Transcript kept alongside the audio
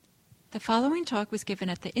The following talk was given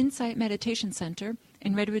at the Insight Meditation Center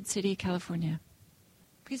in Redwood City, California.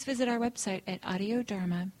 Please visit our website at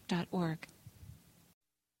audiodharma.org.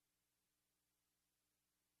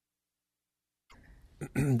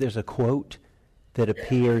 There's a quote that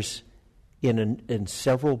appears in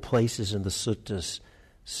several places in the suttas,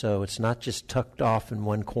 so it's not just tucked off in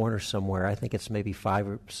one corner somewhere. I think it's maybe 5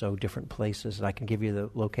 or so different places, and I can give you the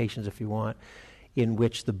locations if you want, in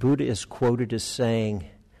which the Buddha is quoted as saying,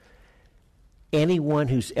 anyone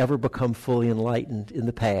who's ever become fully enlightened in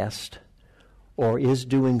the past, or is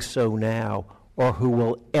doing so now, or who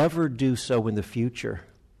will ever do so in the future,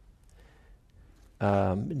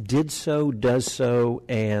 did so, does so,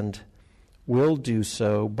 and will do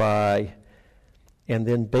so by, and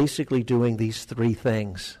then basically doing these 3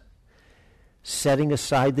 things: setting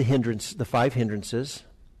aside the 5 hindrances,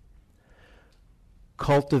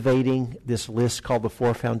 cultivating this list called the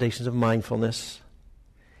 4 foundations of mindfulness,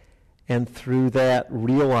 and through that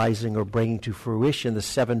realizing or bringing to fruition the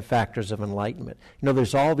 7 factors of enlightenment.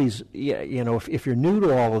 There's all these, if you're new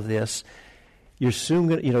to all of this, you're soon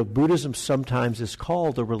going to, Buddhism sometimes is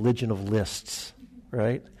called a religion of lists,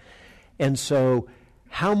 right? And so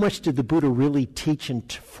how much did the Buddha really teach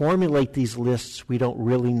and formulate these lists? We don't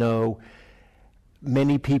really know.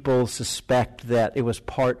 Many people suspect that it was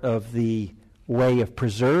part of the way of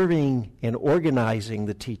preserving and organizing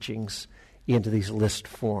the teachings into these list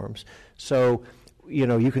forms. So,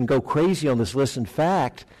 you can go crazy on this list. In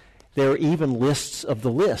fact, there are even lists of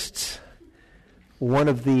the lists. One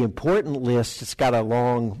of the important lists, it's got a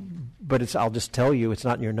long, but I'll just tell you, it's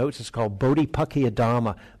not in your notes, it's called Bodhipakkhya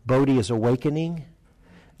Dhamma. Bodhi is awakening.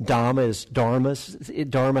 Dhamma is dharmas.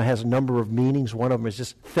 Dharma has a number of meanings. One of them is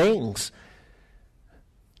just things.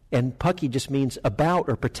 And Pakhi just means about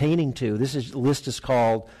or pertaining to. This list is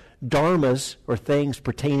called Dharmas, or things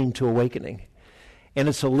pertaining to awakening. And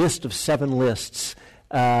it's a list of 7 lists.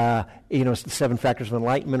 It's the 7 factors of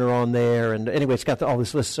enlightenment are on there. And anyway, it's got all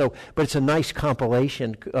this list. So, but it's a nice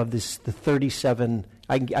compilation of the 37.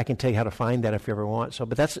 I can tell you how to find that if you ever want. So,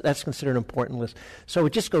 but that's considered an important list. So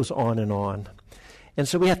it just goes on and on. And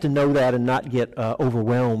so we have to know that and not get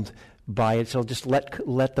overwhelmed by it. So just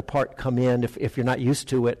let the part come in if you're not used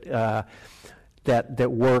to it.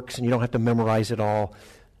 That works, and you don't have to memorize it all.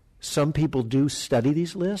 Some people do study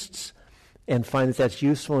these lists and find that that's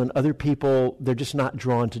useful, and other people, they're just not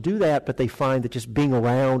drawn to do that, but they find that just being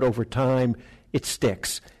around over time, it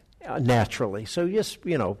sticks naturally. So just,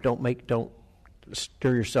 don't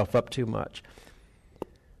stir yourself up too much.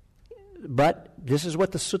 But this is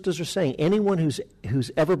what the suttas are saying. Anyone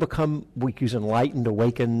who's ever become, we use enlightened,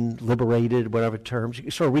 awakened, liberated, whatever terms,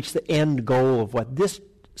 you sort of reach the end goal of what this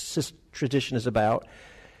tradition is about.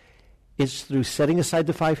 It's through setting aside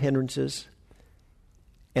the 5 hindrances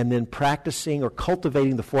and then practicing or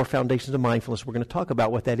cultivating the 4 foundations of mindfulness. We're going to talk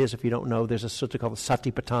about what that is if you don't know. There's a sutta called the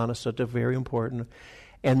Satipatthana Sutta, very important.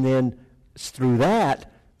 And then through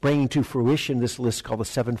that, bringing to fruition this list called the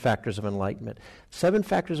 7 factors of enlightenment. 7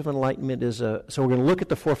 factors of enlightenment is so we're going to look at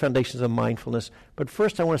the 4 foundations of mindfulness. But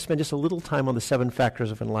first I want to spend just a little time on the 7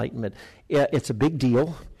 factors of enlightenment. It's a big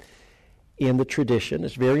deal in the tradition.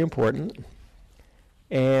 It's very important.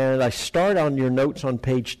 And I start on your notes on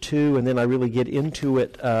page 2, and then I really get into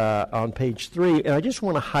it on page 3. And I just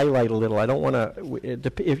want to highlight a little. I don't want to,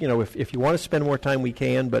 if you want to spend more time, we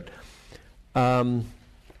can. But, I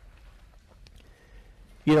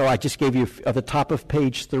just gave you, at the top of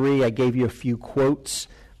page 3, I gave you a few quotes,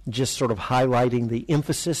 just sort of highlighting the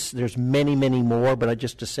emphasis. There's many, many more, but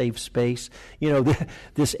just to save space.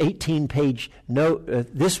 This 18-page note,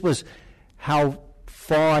 this was how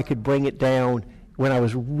far I could bring it down when I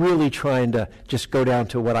was really trying to just go down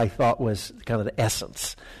to what I thought was kind of the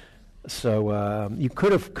essence. So you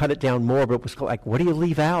could have cut it down more, but it was like, what do you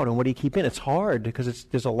leave out and what do you keep in? It's hard because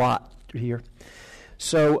there's a lot here.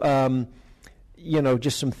 So,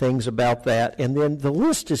 just some things about that. And then the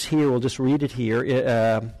list is here. We'll just read it here.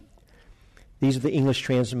 These are the English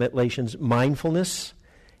translations. Mindfulness.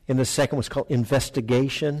 And the second was called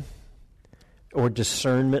investigation or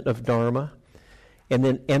discernment of Dharma. And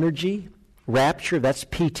then energy. Rapture, that's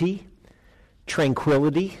piti.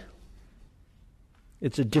 Tranquility.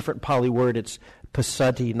 It's a different Pali word. It's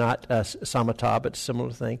passaddhi, not samatha, but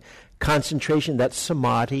similar thing. Concentration, that's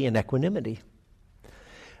samadhi and equanimity.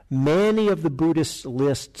 Many of the Buddhist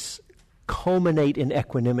lists culminate in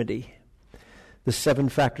equanimity. The 7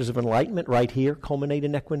 factors of enlightenment right here culminate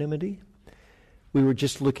in equanimity. We were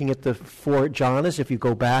just looking at the 4 jhanas. If you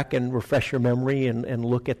go back and refresh your memory and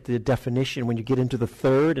look at the definition, when you get into the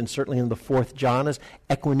 3rd and certainly in the 4th jhanas,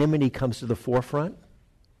 equanimity comes to the forefront.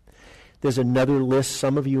 There's another list,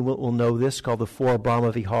 some of you will know this, called the four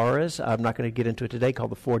Brahma Viharas. I'm not going to get into it today,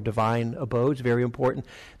 called the four divine abodes, very important.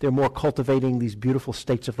 They're more cultivating these beautiful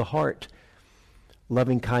states of the heart.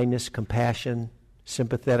 Loving kindness, compassion,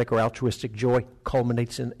 sympathetic or altruistic joy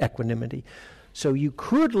culminates in equanimity. So you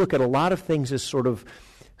could look at a lot of things as sort of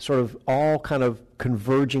all kind of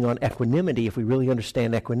converging on equanimity. If we really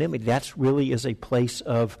understand equanimity, that's really is a place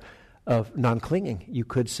of non-clinging, you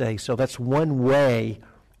could say. So that's one way,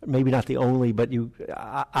 maybe not the only, but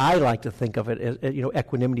I like to think of it as,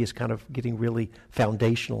 equanimity is kind of getting really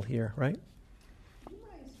foundational here, right? You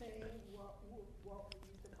might say what we use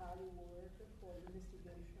the Pali word for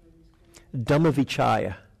investigation.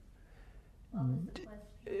 Dhammavichaya.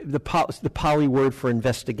 The Pali word for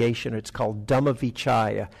investigation, it's called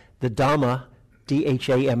Dhammavichaya. The Dhamma,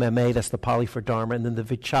 Dhamma, that's the Pali for Dharma, and then the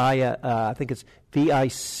Vichaya, I think it's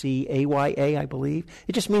Vicaya, I believe.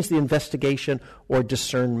 It just means the investigation or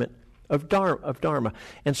discernment of Dharma.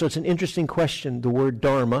 And so it's an interesting question. The word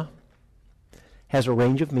Dharma has a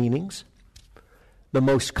range of meanings. The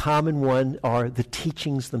most common one are the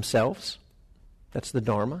teachings themselves. That's the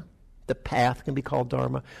Dharma. The path can be called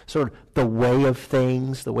Dharma. Sort of the way of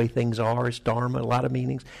things, the way things are is Dharma, a lot of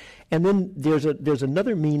meanings. And then there's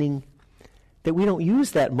another meaning that we don't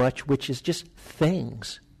use that much, which is just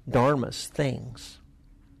things. Dharmas, things.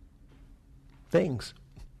 Things.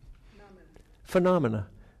 Phenomena.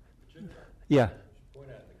 Yeah. Point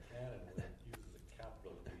out in the canon when it uses a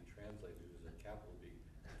capital B, translated uses a capital B,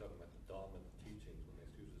 talking about the Dhamma and the teachings. When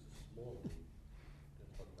it uses a small b,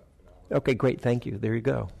 they're talking about phenomena. Okay, great, thank you. There you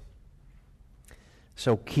go.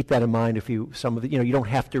 So keep that in mind. If you don't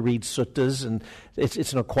have to read suttas, and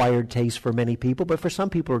it's an acquired taste for many people, but for some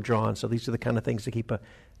people are drawn. So these are the kind of things to keep an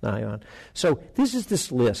eye on. So this is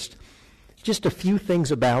this list. Just a few things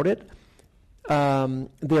about it. There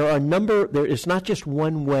are a number. There is not just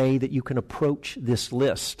one way that you can approach this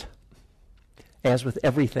list. As with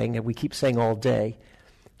everything, and we keep saying all day,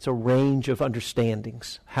 it's a range of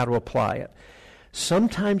understandings how to apply it.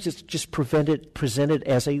 Sometimes it's just presented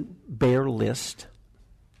as a bare list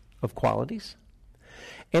of qualities.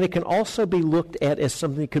 And it can also be looked at as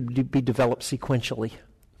something that could be developed sequentially.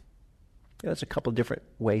 There's a couple of different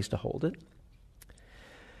ways to hold it.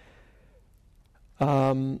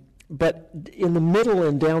 But in the middle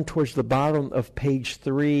and down towards the bottom of page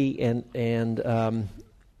 3 and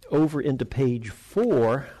over into page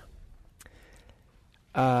 4,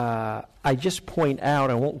 I just point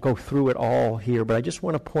out, I won't go through it all here, but I just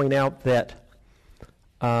want to point out that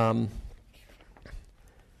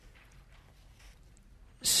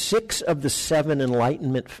six of the seven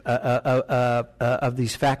enlightenment of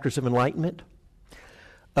these factors of enlightenment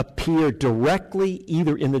appear directly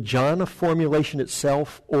either in the jhana formulation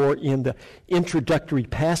itself or in the introductory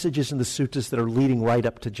passages in the suttas that are leading right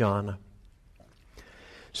up to jhana.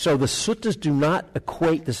 So the suttas do not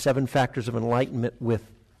equate the seven factors of enlightenment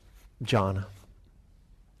with jhana.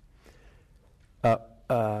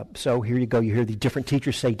 So here you go. You hear the different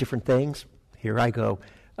teachers say different things. Here I go.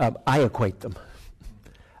 I equate them.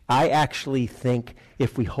 I actually think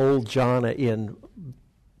if we hold jhana in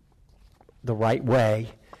the right way,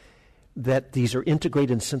 that these are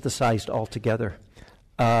integrated and synthesized all together.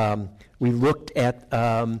 We looked at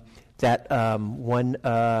that one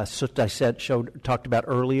sutta I talked about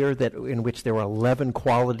earlier, that in which there were 11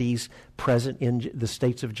 qualities present in the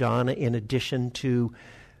states of jhana in addition to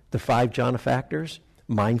the 5 jhana factors.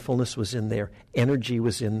 Mindfulness was in there. Energy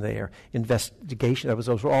was in there. Investigation,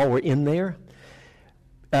 those all were in there.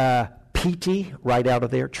 Piti, right out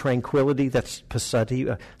of there. Tranquility, that's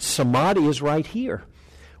passaddhi. Samadhi is right here.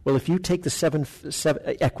 Well, if you take the seven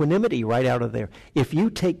equanimity right out of there, if you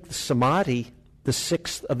take the samadhi, the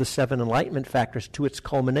 6th of the 7 enlightenment factors, to its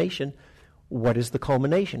culmination, what is the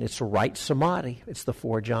culmination? It's right samadhi. It's the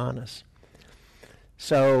 4 jhanas.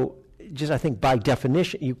 So, just I think by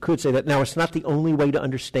definition, you could say that. Now, it's not the only way to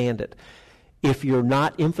understand it. If you're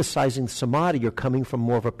not emphasizing samadhi, you're coming from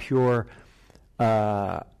more of a pure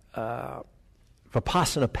vipassana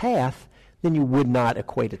path, then you would not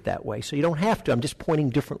equate it that way. So you don't have to. I'm just pointing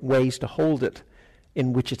different ways to hold it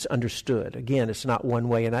in which it's understood. Again, it's not one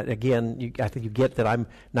way. And I think you get that I'm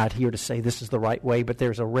not here to say this is the right way, but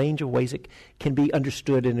there's a range of ways it can be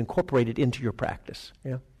understood and incorporated into your practice.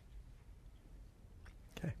 Yeah?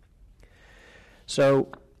 Okay.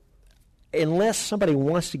 So unless somebody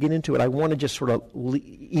wants to get into it, I want to just sort of,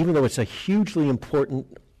 even though it's a hugely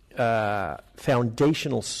important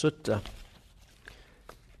foundational sutta.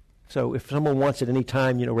 So if someone wants at any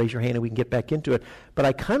time, raise your hand and we can get back into it. But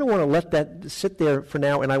I kind of want to let that sit there for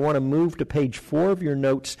now, and I want to move to page 4 of your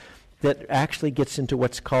notes that actually gets into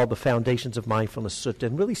what's called the Foundations of Mindfulness Sutta.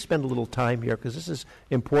 And really spend a little time here because this is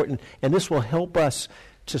important, and this will help us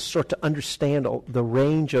to sort to understand the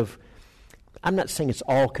range of, I'm not saying it's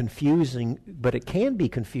all confusing, but it can be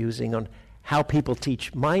confusing on how people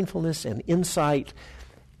teach mindfulness and insight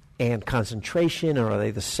and concentration, or are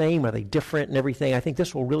they the same, are they different, and everything. I think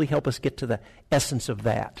this will really help us get to the essence of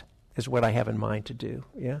that, is what I have in mind to do.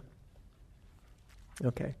 Yeah?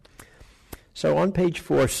 Okay. So on page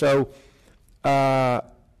 4, some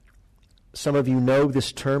of you know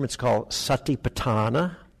this term. It's called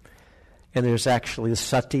satipatthana. And there's actually, the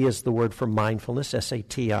sati is the word for mindfulness,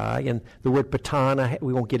 S-A-T-I. And the word patthana,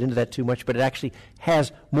 we won't get into that too much, but it actually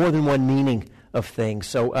has more than one meaning of things.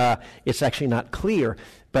 So it's actually not clear,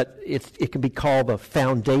 but it can be called the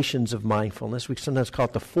foundations of mindfulness. We sometimes call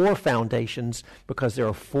it the 4 foundations because there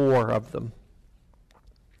are 4 of them.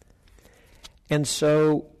 And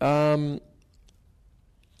so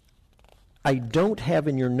I don't have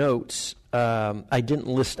in your notes, I didn't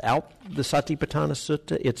list out the Satipatthana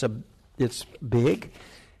Sutta. It's big.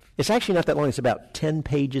 It's actually not that long. It's about 10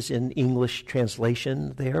 pages in English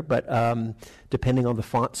translation there, but depending on the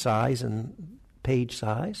font size and page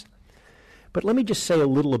size. But let me just say a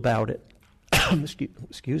little about it.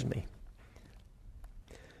 Excuse me.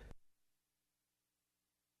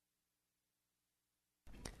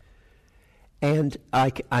 And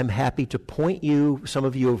I'm happy to point you, some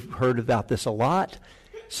of you have heard about this a lot.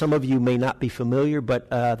 Some of you may not be familiar, but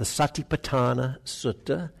the Satipatthana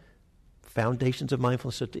Sutta, Foundations of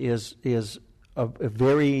Mindfulness Sutta, is a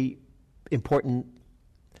very important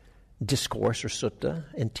discourse or sutta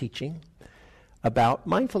and teaching about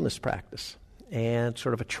mindfulness practice and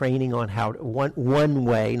sort of a training on how one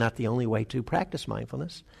way, not the only way, to practice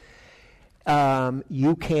mindfulness.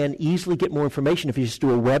 You can easily get more information if you just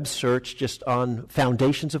do a web search just on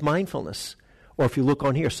Foundations of Mindfulness. Or if you look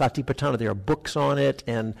on here, Satipatthana, there are books on it.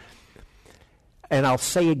 And I'll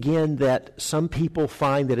say again that some people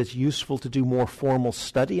find that it's useful to do more formal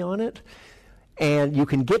study on it. And you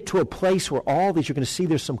can get to a place where all these, you're going to see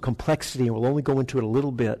there's some complexity, and we'll only go into it a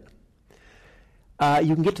little bit.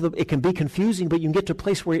 You can get to it can be confusing, but you can get to a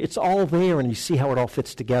place where it's all there and you see how it all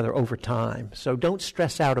fits together over time. So don't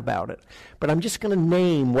stress out about it. But I'm just going to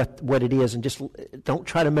name what it is, and just don't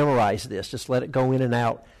try to memorize this. Just let it go in and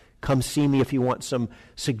out. Come see me if you want some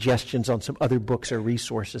suggestions on some other books or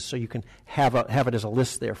resources, so you can have it as a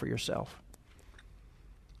list there for yourself.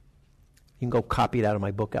 You can go copy it out of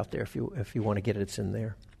my book out there if you want to get it. It's in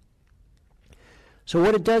there. So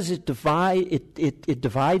what it does is it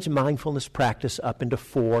divides mindfulness practice up into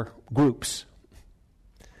 4 groups.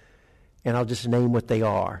 And I'll just name what they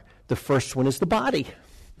are. The first one is the body.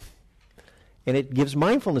 And it gives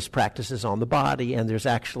mindfulness practices on the body, and there's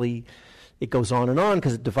actually, it goes on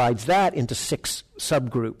because it divides that into 6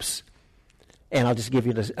 subgroups. And I'll just give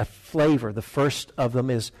you a flavor. The first of them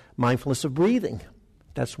is mindfulness of breathing.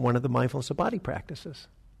 That's one of the mindfulness of body practices.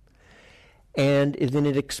 And then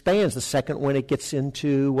it expands. The second one, it gets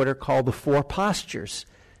into what are called the 4 postures: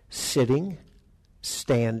 sitting,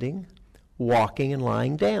 standing, walking, and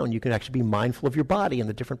lying down. You can actually be mindful of your body in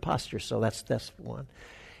the different postures. So that's one.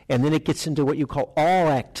 And then it gets into what you call all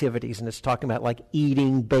activities, and it's talking about like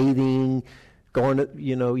eating, bathing, going to,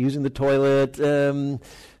 using the toilet,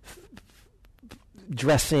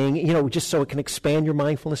 dressing, just so it can expand your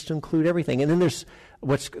mindfulness to include everything. And then there's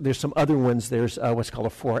some other ones. There's what's called a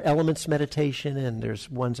 4 elements meditation, and there's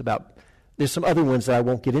some other ones that I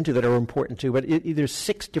won't get into that are important too. But there's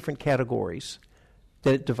 6 different categories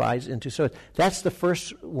that it divides into. So that's the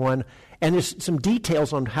first one, and there's some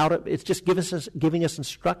details on how to. It's just giving us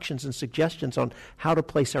instructions and suggestions on how to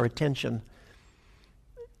place our attention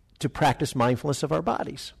to practice mindfulness of our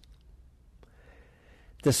bodies.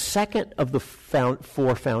 The second of the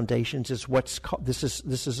 4 foundations is what's called. This is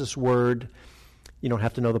this word. You don't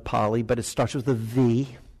have to know the Pali, but it starts with a V,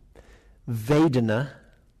 Vedana.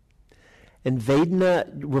 And Vedana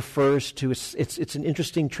refers to, it's an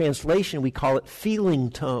interesting translation. We call it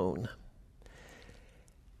feeling tone.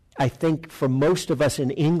 I think for most of us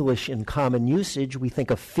in English, in common usage, we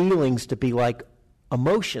think of feelings to be like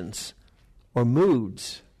emotions or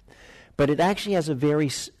moods. But it actually has a very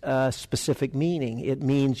specific meaning. It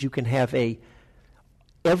means you can have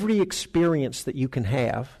every experience that you can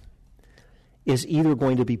have is either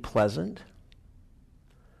going to be pleasant,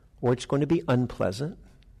 or it's going to be unpleasant,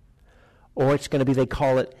 or it's going to be, they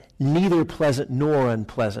call it neither pleasant nor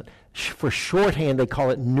unpleasant. For shorthand, they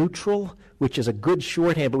call it neutral, which is a good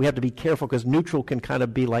shorthand, but we have to be careful because neutral can kind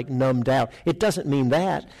of be like numbed out. It doesn't mean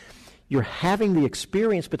that. You're having the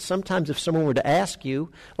experience, but sometimes if someone were to ask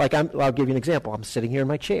you, like I'll give you an example. I'm sitting here in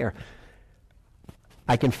my chair.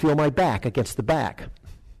 I can feel my back against the back.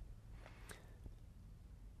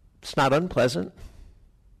 It's not unpleasant,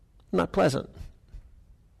 not pleasant,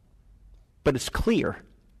 but it's clear.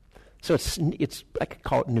 So it's I could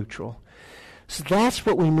call it neutral. So that's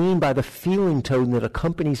what we mean by the feeling tone that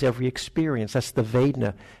accompanies every experience. That's the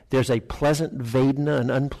Vedana. There's a pleasant Vedana, an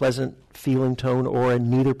unpleasant feeling tone, or a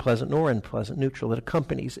neither pleasant nor unpleasant neutral that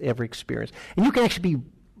accompanies every experience. And you can actually be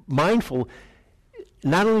mindful.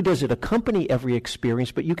 Not only does it accompany every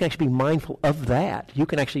experience, but you can actually be mindful of that. You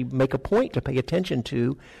can actually make a point to pay attention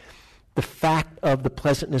to the fact of the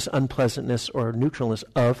pleasantness, unpleasantness, or neutralness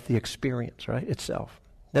of the experience, right, itself.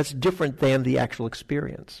 That's different than the actual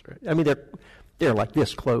experience. Right? I mean, they're like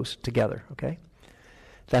this close together, okay?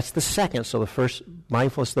 That's the second. So the first,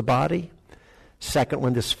 mindfulness of the body. Second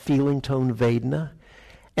one, this feeling tone Vedana.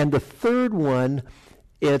 And the third one,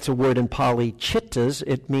 it's a word in Pali, chittas.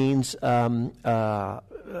 It means,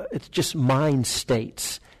 it's just mind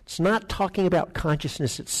states. It's not talking about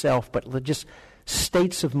consciousness itself, but just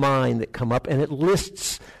states of mind that come up. And it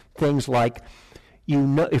lists things like,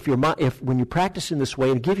 if when you practice in this way,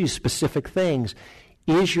 and give you specific things,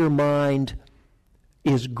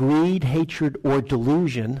 is greed, hatred, or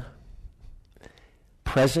delusion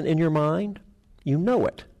present in your mind? You know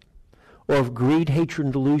it. Or if greed, hatred,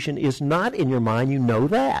 and delusion is not in your mind, you know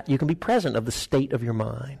that. You can be present of the state of your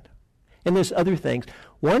mind. And there's other things.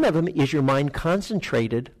 One of them is your mind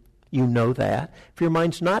concentrated. You know that. If your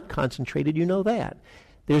mind's not concentrated, you know that.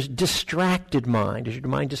 There's distracted mind. Is your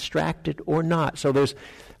mind distracted or not? So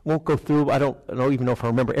won't go through, I don't even know if I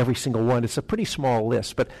remember every single one. It's a pretty small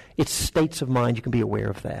list, but it's states of mind. You can be aware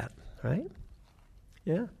of that, right?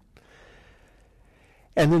 Yeah.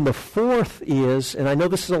 And then the fourth is, and I know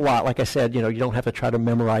this is a lot, like I said, you don't have to try to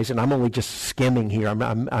memorize it. I'm only just skimming here.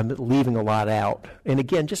 I'm leaving a lot out. And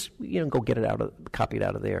again, just, go get it copy it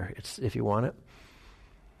out of there if you want it.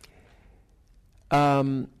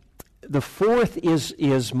 The fourth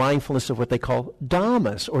is mindfulness of what they call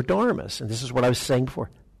dhammas or dharmas. And this is what I was saying before.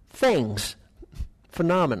 Things,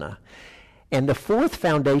 phenomena. And the fourth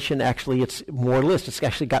foundation, actually, it's more lists. It's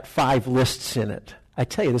actually got 5 lists in it. I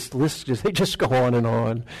tell you, this list, they just go on and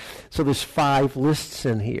on. So there's 5 lists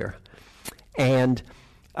in here. And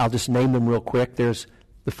I'll just name them real quick. There's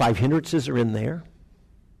the 5 hindrances are in there.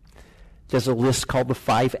 There's a list called the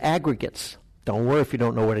 5 aggregates. Don't worry if you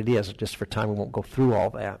don't know what it is. Just for time, we won't go through all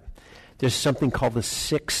that. There's something called the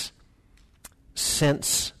 6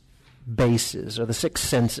 sense bases, or the 6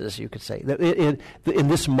 senses, you could say. In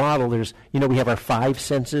this model, there's, we have our 5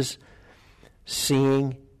 senses: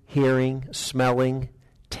 seeing, hearing, smelling,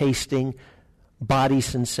 tasting, body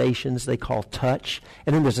sensations they call touch.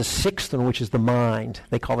 And then there's a 6th one, which is the mind.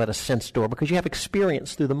 They call that a sense door, because you have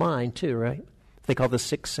experience through the mind too, right? They call the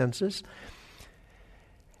 6 senses.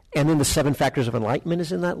 And then the 7 factors of enlightenment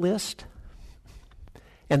is in that list.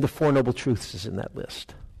 And the 4 noble truths is in that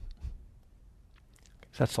list.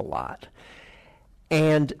 That's a lot.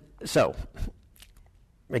 And so,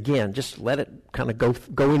 again, just let it kind of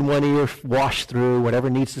go in one ear, wash through, whatever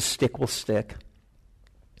needs to stick will stick.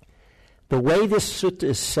 The way this sutta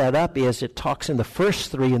is set up is it talks in the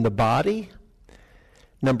first 3 in the body,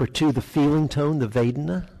 number 2, the feeling tone, the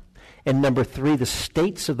Vedana, and number 3, the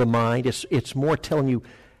states of the mind. It's more telling you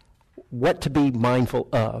what to be mindful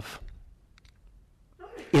of.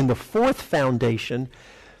 In the 4th foundation,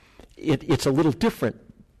 it's a little different.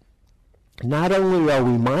 Not only are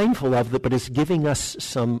we mindful of it, but it's giving us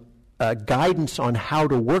some guidance on how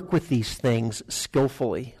to work with these things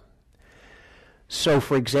skillfully. So,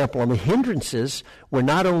 for example, on the hindrances, we're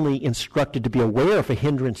not only instructed to be aware if a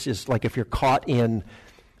hindrance is, like if you're caught in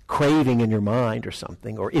craving in your mind or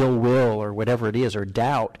something, or ill will or whatever it is, or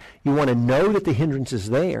doubt, you want to know that the hindrance is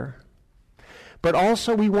there. But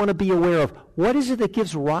also we want to be aware of what is it that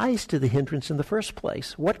gives rise to the hindrance in the first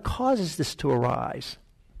place? What causes this to arise?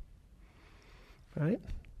 Right?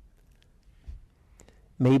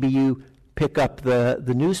 Maybe you pick up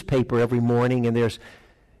the newspaper every morning and there's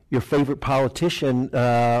your favorite politician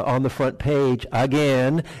on the front page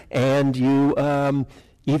again, and you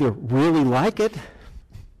either really like it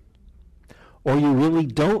or you really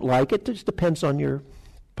don't like it. It just depends on your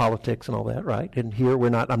politics and all that, right? And here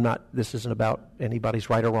this isn't about anybody's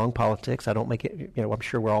right or wrong politics. I don't make it, I'm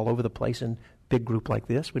sure we're all over the place in a big group like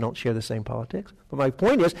this. We don't share the same politics. But my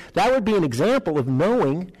point is, that would be an example of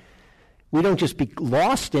knowing. We don't just be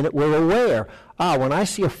lost in it, we're aware. When I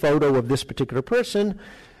see a photo of this particular person,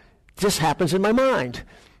 this happens in my mind.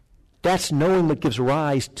 That's knowing what gives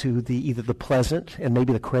rise to either the pleasant and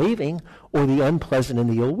maybe the craving, or the unpleasant and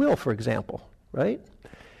the ill will, for example, right?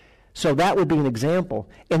 So that would be an example.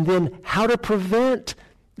 And then how to prevent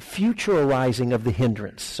future arising of the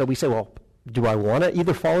hindrance. So we say, well, do I want to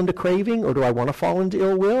either fall into craving or do I want to fall into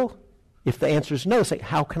ill will? If the answer is no, say,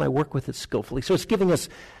 how can I work with it skillfully? So it's giving us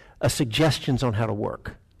suggestions on how to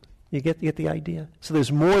work. You get the idea? So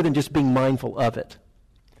there's more than just being mindful of it.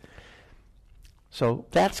 So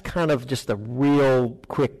that's kind of just a real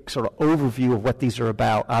quick sort of overview of what these are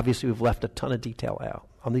about. Obviously, we've left a ton of detail out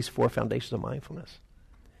on these 4 foundations of mindfulness.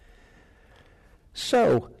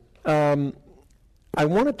 So I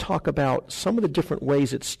want to talk about some of the different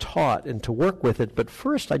ways it's taught and to work with it. But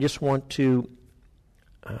first, I just want to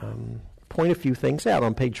point a few things out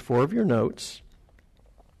on page 4 of your notes.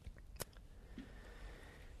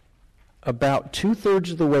 About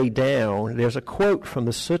 2/3 of the way down, there's a quote from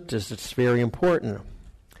the suttas that's very important.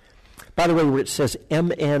 By the way, where it says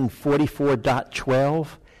MN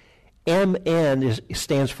 44.12, MN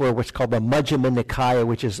stands for what's called the Majjhima Nikaya,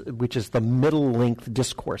 which is the middle-length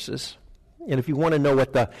discourses. And if you want to know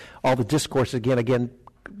what all the discourses, again, you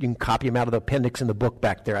can copy them out of the appendix in the book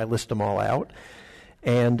back there. I list them all out.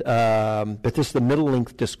 And but this is the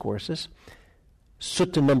middle-length discourses.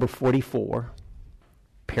 Sutta number 44.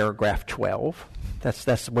 Paragraph 12.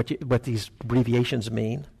 That's what these abbreviations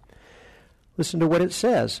mean. Listen to what it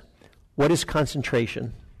says. What is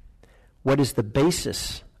concentration? What is the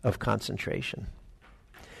basis of concentration?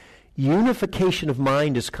 Unification of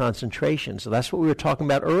mind is concentration. So that's what we were talking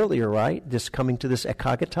about earlier, right? This coming to this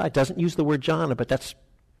ekaggata. It doesn't use the word jhana, but that's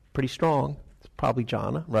pretty strong. It's probably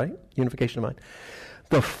jhana, right? Unification of mind.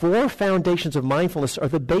 The 4 foundations of mindfulness are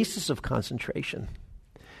the basis of concentration.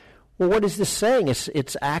 Well, what is this saying?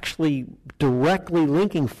 It's actually directly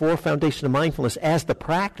linking 4 foundations of mindfulness as the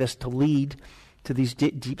practice to lead to these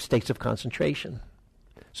deep states of concentration.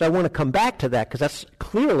 So I want to come back to that because that's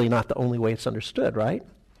clearly not the only way it's understood, right?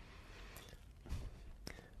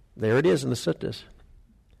 There it is in the suttas.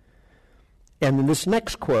 And in this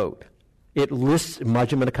next quote, it lists,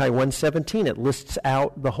 Majjhima Nikaya 117, it lists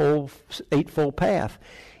out the whole Eightfold Path.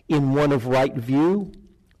 In one of right view,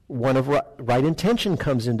 one of right intention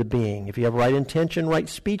comes into being. If you have right intention, right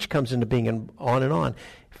speech comes into being, and on and on.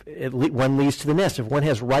 One leads to the next. If one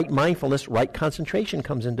has right mindfulness, right concentration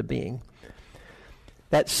comes into being.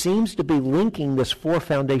 That seems to be linking this 4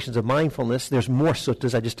 foundations of mindfulness. There's more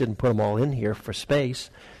suttas, I just didn't put them all in here for space,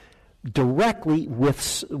 directly with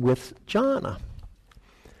jhana.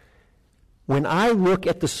 When I look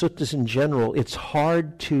at the suttas in general, it's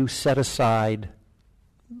hard to set aside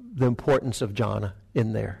the importance of jhana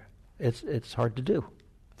in there. It's hard to do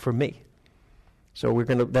for me. So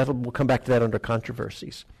we'll come back to that under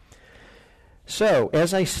controversies. So,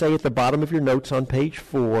 as I say at the bottom of your notes on page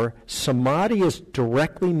 4, samadhi is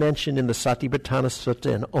directly mentioned in the Satipatthana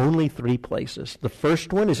Sutta in only 3 places. The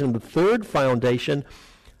first one is in the 3rd foundation.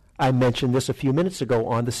 I mentioned this a few minutes ago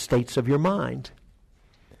on the states of your mind.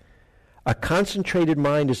 A concentrated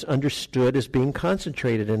mind is understood as being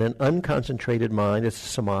concentrated, and an unconcentrated mind, as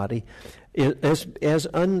samadhi, as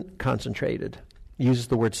unconcentrated. Uses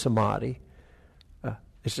the word samadhi.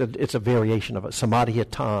 It's a variation of it,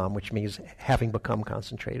 samadhiyatam, which means having become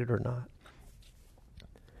concentrated or not.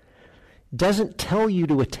 Doesn't tell you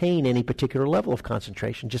to attain any particular level of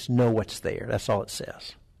concentration, just know what's there. That's all it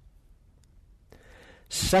says.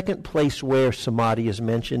 Second place where samadhi is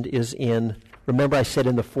mentioned is in, remember I said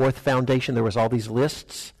in the 4th foundation there was all these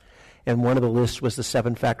lists, and one of the lists was the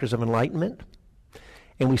 7 factors of enlightenment.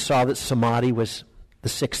 And we saw that samadhi was the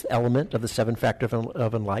 6th element of the 7 factors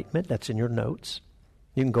of enlightenment. That's in your notes.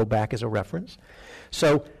 You can go back as a reference.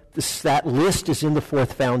 So that list is in the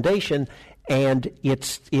 4th foundation, and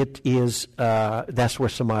it is that's where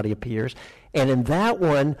samadhi appears. And in that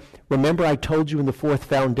one, remember I told you in the 4th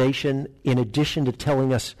foundation, in addition to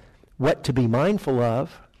telling us what to be mindful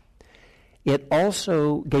of, it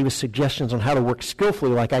also gave us suggestions on how to work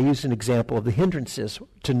skillfully, like I used an example of the hindrances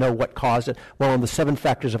to know what caused it. Well, on the 7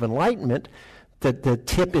 factors of enlightenment, the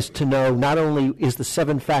tip is to know not only is the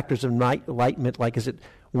 7 factors of enlightenment, like is it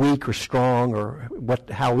weak or strong or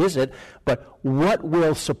how is it, but what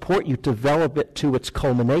will support you to develop it to its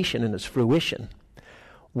culmination and its fruition.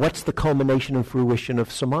 What's the culmination and fruition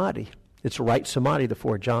of samadhi? It's right samadhi, the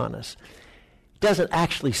 4 jhanas. It doesn't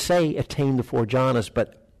actually say attain the 4 jhanas,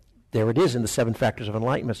 but there it is in the 7 factors of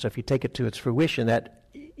enlightenment. So if you take it to its fruition, that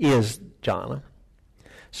is jhana.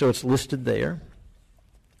 So it's listed there.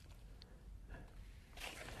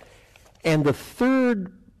 And the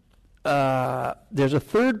 3rd, there's a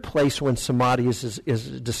 3rd place when samadhi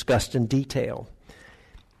is discussed in detail.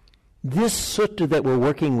 This sutta that we're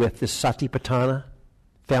working with, this Satipatthana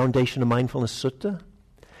Foundation of Mindfulness Sutta,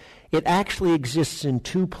 it actually exists in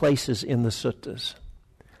 2 places in the suttas.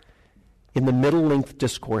 In the middle-length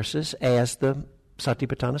discourses as the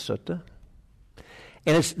Satipatthana Sutta.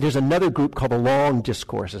 And there's another group called the Long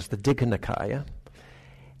Discourses, the Digha Nikaya.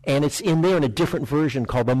 And it's in there in a different version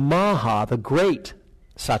called the Maha, the Great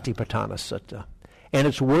Satipatthana Sutta. And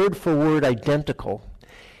it's word for word identical,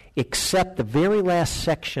 except the very last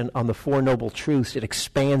section on the Four Noble Truths, it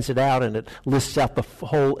expands it out and it lists out the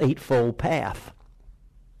whole Eightfold Path.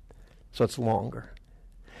 So it's longer.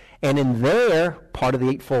 And in there, part of the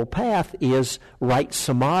Eightfold Path is right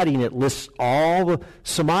samadhi, and it lists all the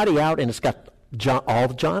samadhi out, and it's got all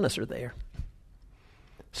the jhanas are there.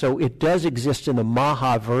 So it does exist in the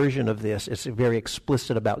Maha version of this. It's very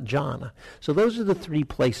explicit about jhana. So those are the three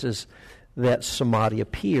places that samadhi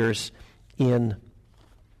appears in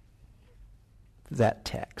that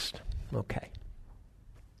text. Okay.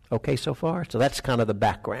 Okay so far? So that's kind of the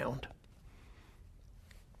background.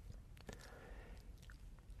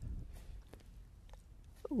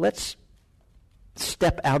 Let's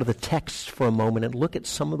step out of the text for a moment and look at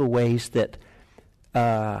some of the ways that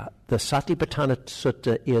the Satipatthana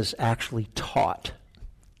Sutta is actually taught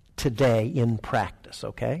today in practice,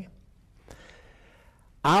 okay?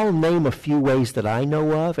 I'll name a few ways that I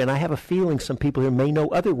know of, and I have a feeling some people here may know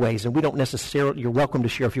other ways, and we don't necessarily, you're welcome to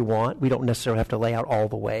share if you want. We don't necessarily have to lay out all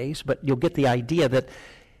the ways, but you'll get the idea that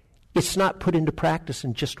it's not put into practice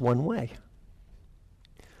in just one way.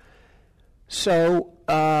 So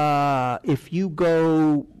if you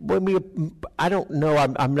go, I don't know,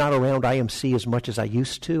 I'm not around IMC as much as I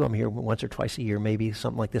used to. I'm here once or twice a year, maybe,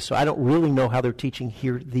 something like this. So I don't really know how they're teaching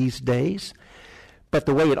here these days, but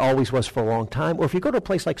the way it always was for a long time. Or if you go to a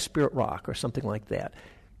place like Spirit Rock or something like that,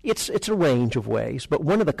 it's a range of ways. But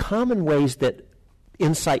one of the common ways that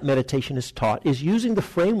insight meditation is taught is using the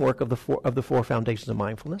framework of the four foundations of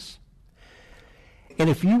mindfulness. And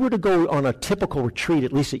if you were to go on a typical retreat,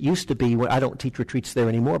 at least it used to be, I don't teach retreats there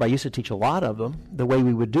anymore, but I used to teach a lot of them, the way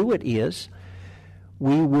we would do it is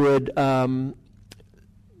we would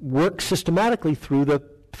work systematically through the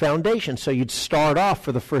foundation. So you'd start off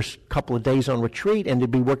for the first couple of days on retreat, and you'd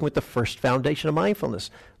be working with the first foundation of mindfulness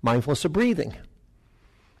of breathing.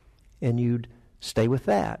 And you'd stay with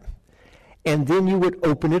that. And then you would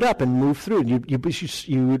open it up and move through.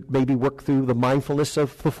 You would maybe work through the mindfulness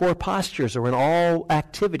of the four postures or in all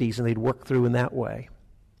activities, and they'd work through in that way.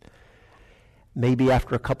 Maybe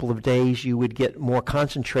after a couple of days you would get more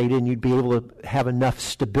concentrated and you'd be able to have enough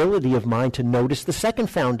stability of mind to notice the second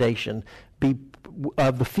foundation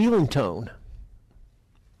of the feeling tone.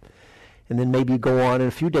 And then maybe you go on in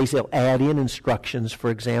a few days, they'll add in instructions, for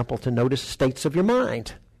example, to notice states of your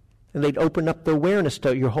mind. And they'd open up the awareness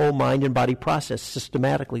to your whole mind and body process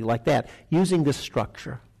systematically like that, using this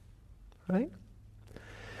structure. Right?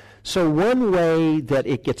 So one way that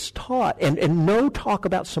it gets taught, and no talk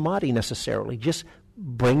about samadhi necessarily, just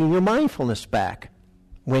bringing your mindfulness back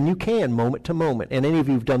when you can, moment to moment. And any of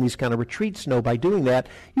you who've done these kind of retreats know by doing that,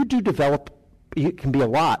 you do develop, it can be a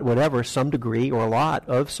lot, whatever, some degree or a lot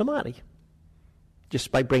of samadhi,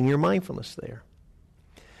 just by bringing your mindfulness there.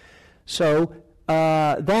 So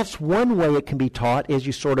that's one way it can be taught, is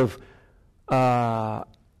you sort of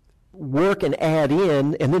work and add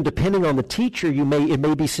in, and then depending on the teacher, it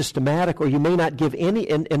may be systematic, or you may not give any,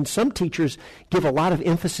 and some teachers give a lot of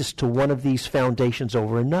emphasis to one of these foundations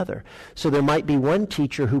over another. So there might be one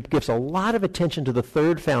teacher who gives a lot of attention to the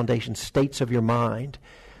third foundation, states of your mind,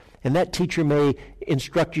 and that teacher may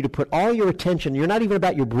instruct you to put all your attention, you're not even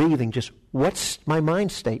about your breathing, just what's my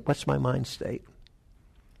mind state, what's my mind state?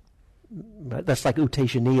 That's like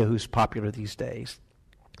Utejaniya, who's popular these days.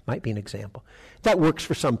 Might be an example. That works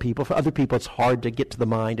for some people. For other people, it's hard to get to the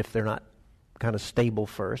mind if they're not kind of stable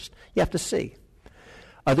first. You have to see.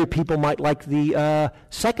 Other people might like the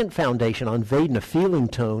second foundation on Vedana, feeling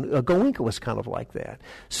tone. Goenka was kind of like that.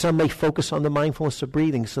 Some may focus on the mindfulness of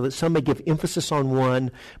breathing, so that some may give emphasis on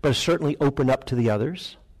one, but certainly open up to the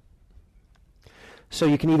others. So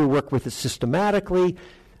you can either work with it systematically,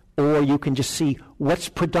 or you can just see what's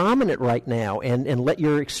predominant right now and let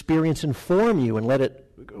your experience inform you and let it,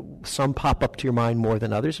 some pop up to your mind more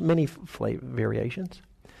than others, many variations.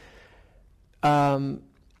 All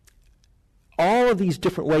of these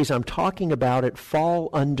different ways I'm talking about it fall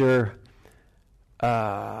under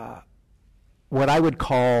what I would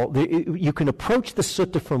call, you can approach the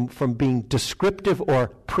sutta from being descriptive or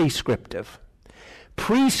prescriptive.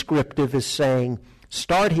 Prescriptive is saying,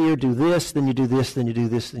 start here, do this, then you do this, then you do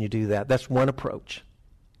this, then you do that. That's one approach.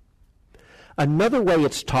 Another way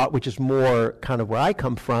it's taught, which is more kind of where I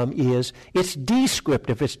come from, is it's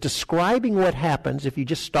descriptive. It's describing what happens if you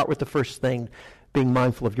just start with the first thing, being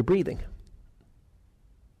mindful of your breathing.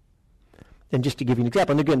 And just to give you an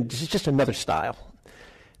example, and again, this is just another style.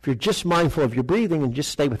 If you're just mindful of your breathing and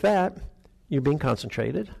just stay with that, you're being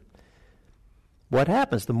concentrated. What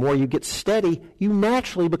happens? The more you get steady, you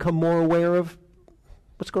naturally become more aware of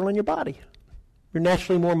what's going on in your body. You're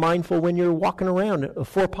naturally more mindful when you're walking around,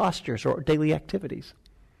 for postures or daily activities.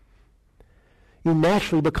 You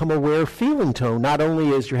naturally become aware of feeling tone, not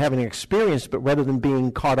only as you're having an experience, but rather than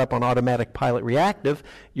being caught up on automatic pilot reactive,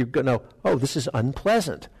 you're going to know, oh, this is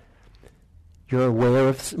unpleasant. You're aware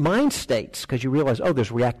of mind states because you realize, oh, there's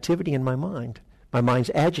reactivity in my mind. My mind's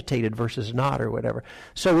agitated versus not or whatever.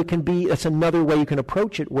 So it can be, that's another way you can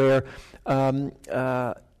approach it where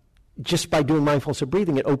just by doing mindfulness of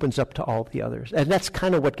breathing, it opens up to all the others. And that's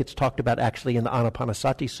kind of what gets talked about actually in the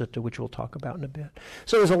Anapanasati Sutta, which we'll talk about in a bit.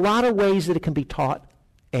 So there's a lot of ways that it can be taught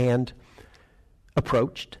and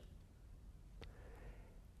approached.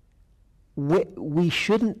 We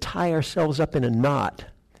shouldn't tie ourselves up in a knot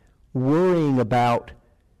worrying about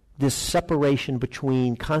this separation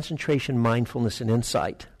between concentration, mindfulness, and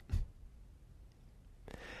insight.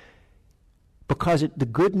 Because the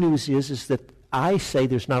good news is that I say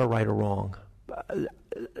there's not a right or wrong.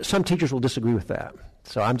 Some teachers will disagree with that.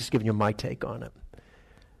 So I'm just giving you my take on it.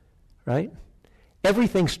 Right?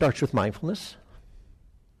 Everything starts with mindfulness.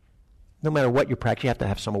 No matter what you practice, you have to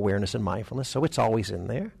have some awareness and mindfulness, so it's always in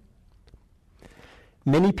there.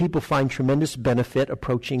 Many people find tremendous benefit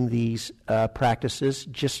approaching these practices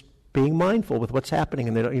just being mindful with what's happening,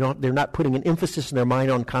 and they're not putting an emphasis in their mind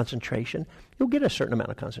on concentration. You'll get a certain amount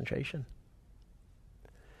of concentration.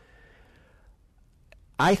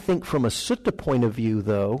 I think from a sutta point of view,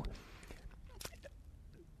 though,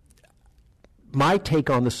 my take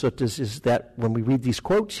on the suttas is that when we read these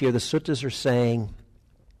quotes here, the suttas are saying,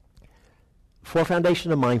 Four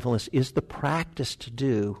Foundations of Mindfulness is the practice to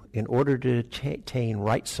do in order to attain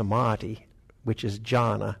right samadhi, which is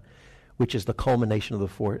jhana, which is the culmination of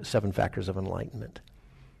the seven factors of enlightenment.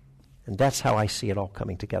 And that's how I see it all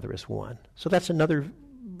coming together as one. So that's another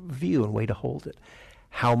view and way to hold it.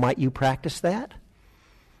 How might you practice that?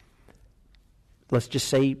 Let's just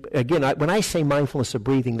say, again, when I say mindfulness of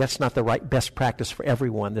breathing, that's not the best practice for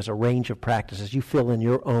everyone. There's a range of practices. You fill in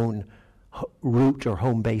your own root or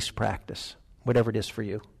home-based practice, whatever it is for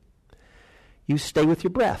you. You stay with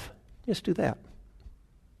your breath. Just do that.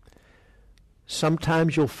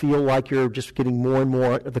 Sometimes you'll feel like you're just getting more and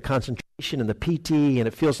more of the concentration and the PT, and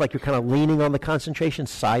it feels like you're kind of leaning on the concentration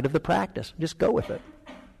side of the practice. Just go with it.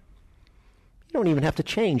 You don't even have to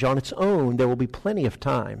change on its own. There will be plenty of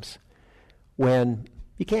times when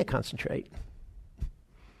you can't concentrate.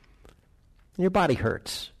 And your body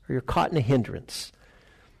hurts, or you're caught in a hindrance.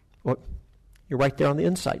 Or you're right there on the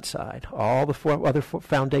insight side. All the other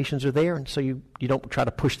foundations are there, and so you don't try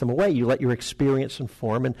to push them away. You let your experience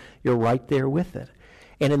inform, and you're right there with it.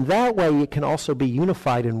 And in that way, it can also be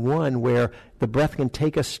unified in one where the breath can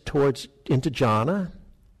take us into jhana,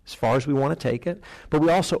 as far as we want to take it. But we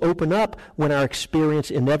also open up when our experience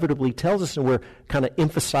inevitably tells us, and we're kind of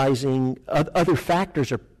emphasizing other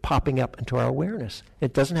factors are popping up into our awareness.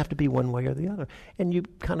 It doesn't have to be one way or the other. And you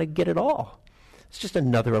kind of get it all. It's just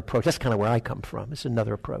another approach. That's kind of where I come from. It's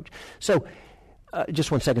another approach. So,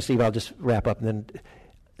 just one second, Steve. I'll just wrap up. And then,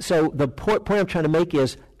 so the point I'm trying to make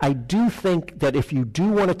is, I do think that if you do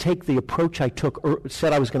want to take the approach I took, or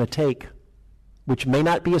said I was going to take, which may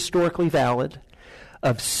not be historically valid,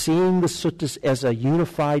 of seeing the suttas as a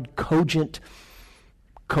unified, cogent,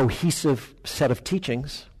 cohesive set of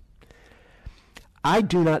teachings, I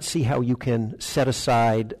do not see how you can set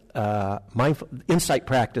aside insight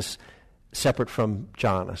practice separate from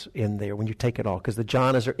jhanas in there when you take it all, because the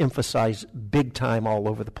jhanas are emphasized big time all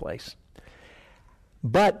over the place.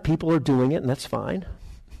 But people are doing it, and that's fine.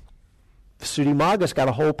 Visuddhimagga's got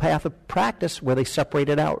a whole path of practice where they separate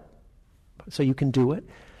it out, so you can do it.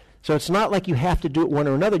 So it's not like you have to do it one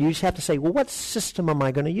or another. You just have to say, well, what system am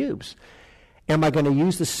I going to use? Am I going to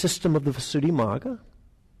use the system of the Visuddhimagga?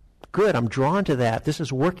 Good, I'm drawn to that. This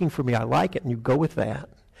is working for me. I like it, and you go with that.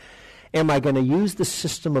 Am I going to use the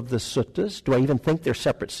system of the suttas? Do I even think they're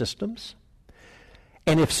separate systems?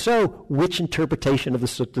 And if so, which interpretation of the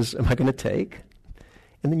suttas am I going to take?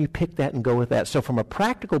 And then you pick that and go with that. So from a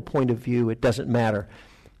practical point of view, it doesn't matter.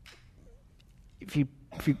 If you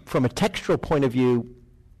from a textual point of view,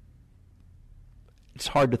 it's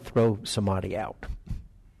hard to throw samadhi out.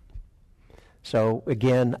 So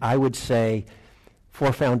again, I would say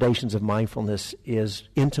Four Foundations of Mindfulness is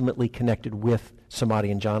intimately connected with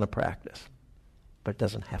samadhi and jhana practice, but it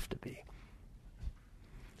doesn't have to be.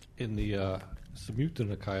 In the Samyutta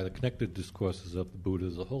Nikaya, the Connected Discourses of the Buddha,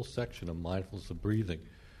 there's a whole section of mindfulness of breathing,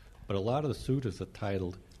 but a lot of the suttas are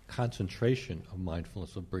titled Concentration of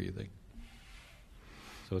Mindfulness of Breathing.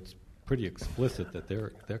 So it's pretty explicit that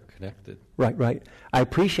they're connected. Right. I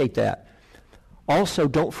appreciate that. Also,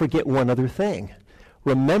 don't forget one other thing.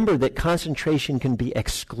 Remember that concentration can be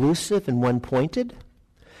exclusive and one-pointed,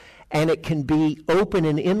 and it can be open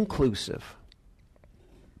and inclusive.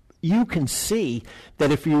 You can see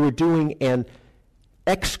that if you were doing an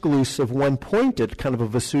exclusive, one-pointed kind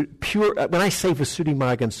of a pure, when I say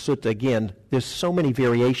Visuddhimagga and Sutta, again, there's so many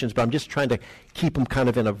variations, but I'm just trying to keep them kind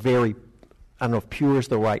of in a very, I don't know if pure is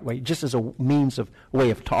the right way, just as a means of way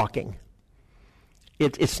of talking.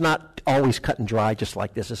 It's not always cut and dry just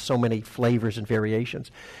like this. There's so many flavors and variations.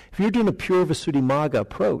 If you're doing a pure Visuddhimagga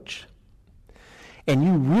approach, and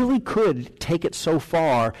you really could take it so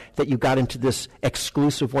far that you got into this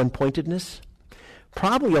exclusive one-pointedness,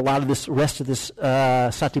 probably a lot of this rest of this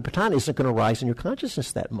Satipatthana isn't going to rise in your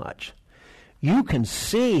consciousness that much. You can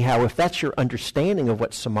see how if that's your understanding of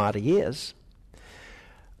what samadhi is,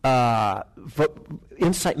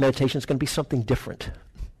 insight meditation is going to be something different.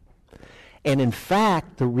 And in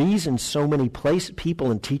fact, the reason so many people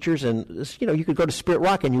and teachers, and you could go to Spirit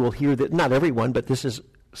Rock and you will hear that, not everyone, but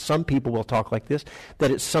some people will talk like this, that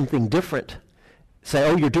it's something different. Say,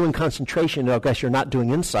 oh, you're doing concentration, I guess you're not doing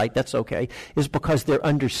insight, that's okay, is because their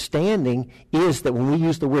understanding is that when we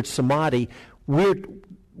use the word samadhi, we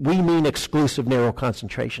mean exclusive narrow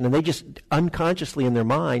concentration. And they just unconsciously in their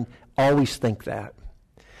mind always think that.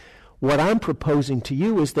 What I'm proposing to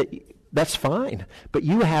you is that that's fine, but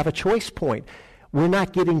you have a choice point. We're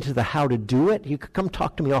not getting to the how to do it. You could come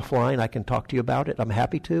talk to me offline. I can talk to you about it. I'm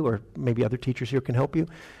happy to, or maybe other teachers here can help you.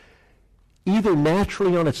 Either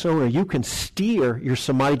naturally on its own, or you can steer your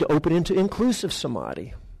samadhi to open into inclusive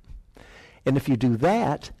samadhi. And if you do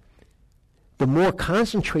that, the more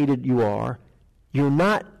concentrated you are, you're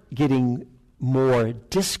not getting more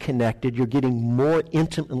disconnected. You're getting more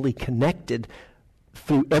intimately connected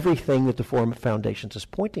through everything that the Four Foundations is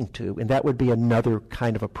pointing to, and that would be another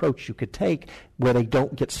kind of approach you could take where they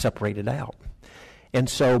don't get separated out. And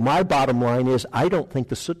so my bottom line is I don't think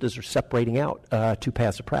the suttas are separating out two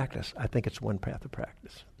paths of practice. I think it's one path of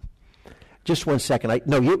practice. Just one second. Sorry,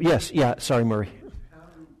 Murray. I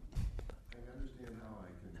understand how I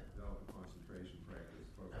can develop a concentration practice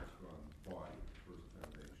focused on body, first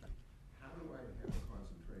foundation. How do I have a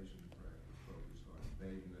concentration practice focused on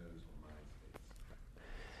vagueness or mind states?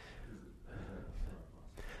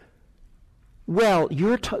 Well,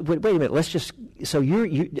 wait a minute. Let's just. So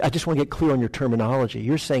I just want to get clear on your terminology.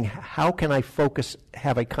 You're saying how can I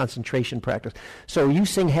have a concentration practice? So are you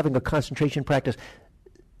saying having a concentration practice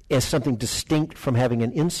as something distinct from having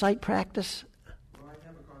an insight practice? Well, I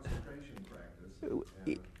have a concentration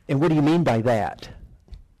practice. And what do you mean by that?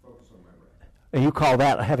 Focus on my breath. And you call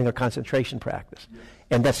that having a concentration practice, Yes.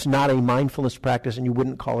 and that's not a mindfulness practice, and you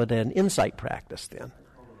wouldn't call it an insight practice then.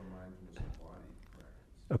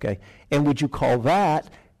 Okay. And would you call that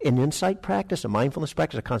an insight practice, a mindfulness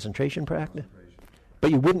practice, a concentration practice?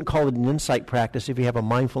 But you wouldn't call it an insight practice if you have a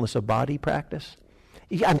mindfulness of body practice?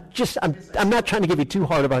 I'm not trying to give you too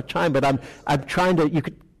hard of a time, but I'm trying to, you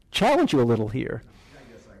could challenge you a little here.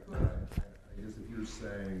 I guess I could. I guess if you're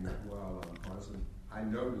saying, well, I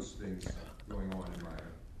notice things going on in my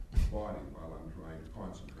body while I'm trying to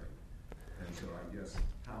concentrate. And so I guess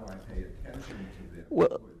how I pay attention to them.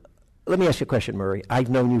 Well, let me ask you a question, Murray. I've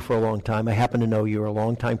known you for a long time. I happen to know you're a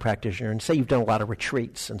long-time practitioner, and say you've done a lot of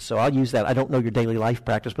retreats, and so I'll use that. I don't know your daily life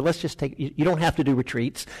practice, but let's just take, you don't have to do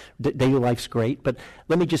retreats. Daily life's great, but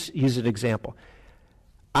let me just use an example.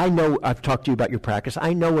 I know, I've talked to you about your practice.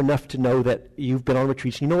 I know enough to know that you've been on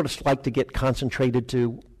retreats. You know what it's like to get concentrated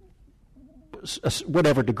to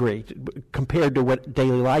whatever degree, compared to what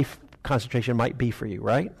daily life concentration might be for you,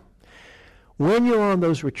 right? When you're on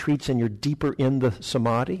those retreats and you're deeper in the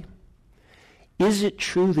samadhi, is it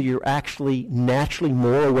true that you're actually naturally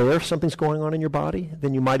more aware of something's going on in your body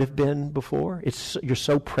than you might have been before? You're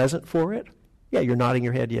so present for it? Yeah, you're nodding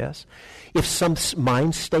your head, yes. If some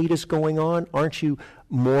mind state is going on, aren't you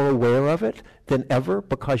more aware of it than ever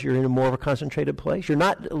because you're in more of a concentrated place? You're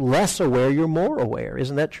not less aware, you're more aware.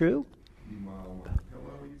 Isn't that true?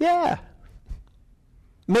 Yeah.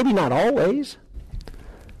 Maybe not always.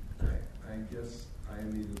 I guess I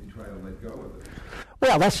immediately try to let go of it.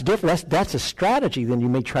 Well, that's different. That's a strategy. Then you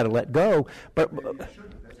may try to let go, but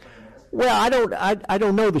well, I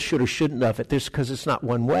don't know the should or shouldn't of it. Because it's not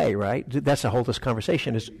one way, right? That's the whole this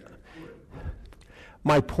conversation is.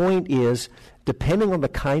 My point is, depending on the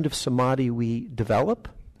kind of samadhi we develop,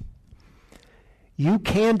 you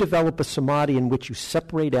can develop a samadhi in which you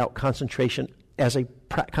separate out concentration as a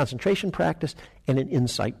concentration practice and an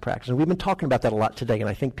insight practice. And we've been talking about that a lot today, and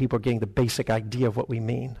I think people are getting the basic idea of what we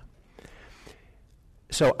mean.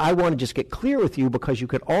 So I want to just get clear with you because you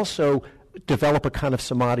could also develop a kind of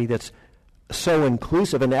samadhi that's so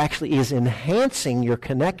inclusive and actually is enhancing your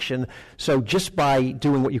connection. So just by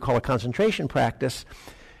doing what you call a concentration practice,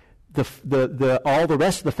 all the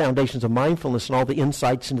rest of the foundations of mindfulness and all the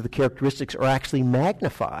insights into the characteristics are actually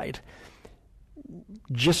magnified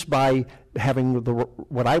just by having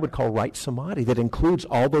what I would call right samadhi that includes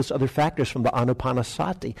all those other factors from the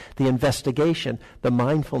anapanasati, the investigation, the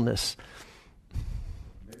mindfulness.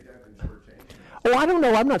 Maybe I've been shortchanging. Oh, I don't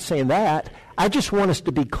know. I'm not saying that. I just want us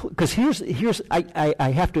to be because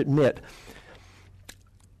I have to admit,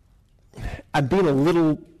 I'm being a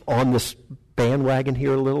little on this bandwagon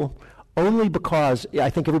here a little, only because I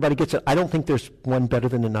think everybody gets it. I don't think there's one better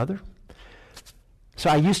than another. So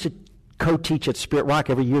I used to co-teach at Spirit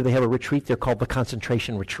Rock. Every year they have a retreat there called the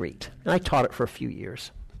Concentration Retreat. And I taught it for a few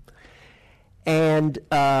years. And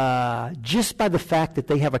just by the fact that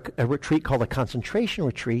they have a retreat called a Concentration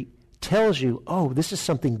Retreat tells you, oh, this is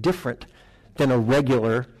something different than a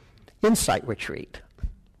regular insight retreat.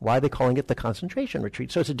 Why are they calling it the Concentration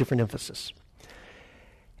Retreat? So it's a different emphasis.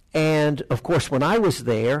 And, of course, when I was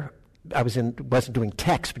there, wasn't doing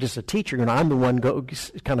text, but just a teacher, and I'm the one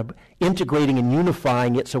kind of integrating and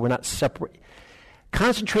unifying it so we're not separate.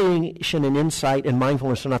 Concentration and insight and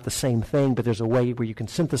mindfulness are not the same thing, but there's a way where you can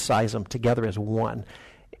synthesize them together as one,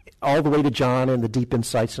 all the way to jhana and the deep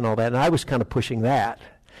insights and all that, and I was kind of pushing that.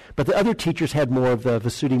 But the other teachers had more of the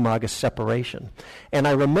Visuddhimagga separation. And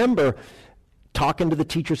I remember talking to the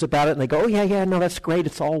teachers about it, and they go, oh, yeah, no, that's great,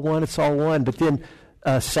 it's all one. But then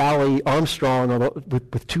Sally Armstrong,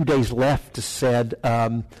 with 2 days left, said,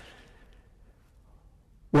 well,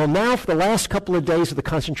 now for the last couple of days of the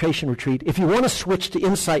concentration retreat, if you want to switch to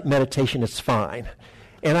insight meditation, it's fine.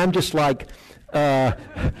 And I'm just like,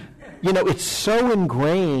 it's so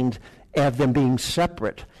ingrained of them being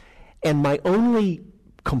separate. And my only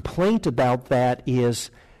complaint about that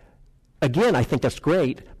is, again, I think that's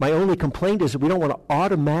great. My only complaint is that we don't want to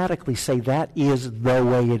automatically say that is the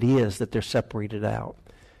way it is, that they're separated out.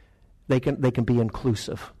 They can be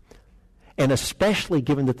inclusive. And especially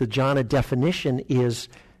given that the jhana definition is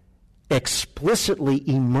explicitly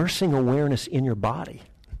immersing awareness in your body.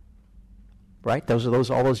 Right? All those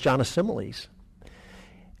jhana similes.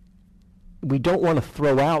 We don't want to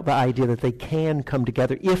throw out the idea that they can come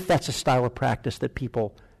together if that's a style of practice that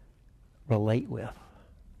people relate with.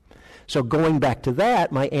 So going back to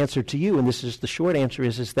that, my answer to you, and this is the short answer,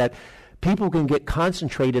 is that people can get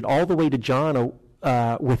concentrated all the way to jhana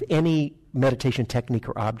with any meditation technique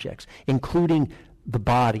or objects, including the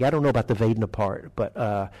body. I don't know about the Vedana part, but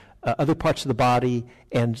other parts of the body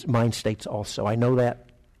and mind states also. I know that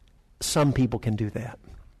some people can do that.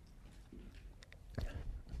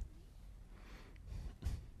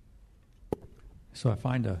 So I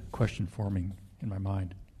find a question forming in my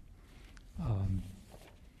mind.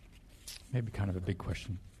 Maybe kind of a big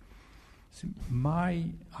question. See, my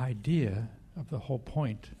idea of the whole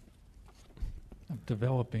point of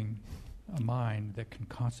developing a mind that can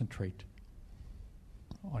concentrate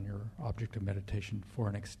on your object of meditation for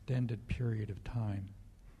an extended period of time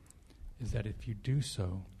is that if you do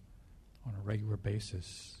so on a regular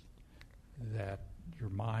basis, that your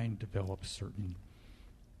mind develops certain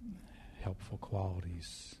helpful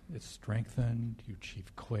qualities. It's strengthened, you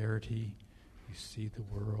achieve clarity, you see the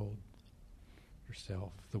world,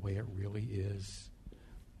 yourself, the way it really is.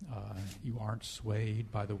 You aren't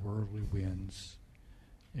swayed by the worldly winds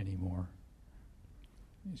anymore.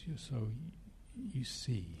 So you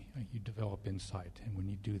see, you develop insight, and when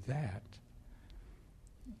you do that,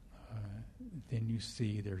 then you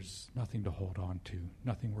see there's nothing to hold on to,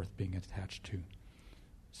 nothing worth being attached to.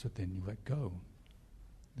 So then you let go.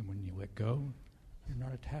 And when you let go, you're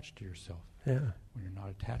not attached to yourself. Yeah. When you're not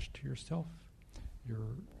attached to yourself,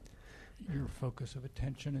 your focus of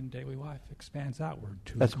attention in daily life expands outward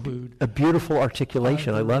to include a beautiful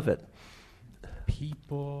articulation. I love it.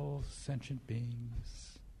 People, sentient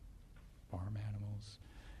beings, farm animals,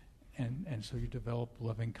 and so you develop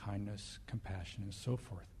loving kindness, compassion, and so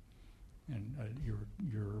forth. And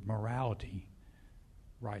your morality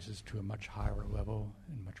rises to a much higher level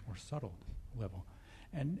and much more subtle level.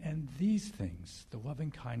 And these things, the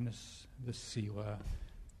loving kindness, the sila,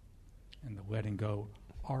 and the letting go,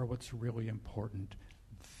 are what's really important.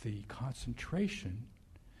 The concentration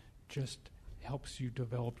just helps you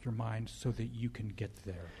develop your mind so that you can get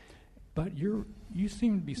there. But you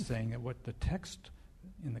seem to be saying that what the text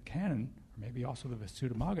in the canon, or maybe also the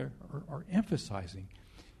Visuddhimagga, are emphasizing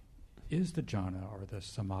is the jhana or the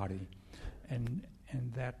samadhi, and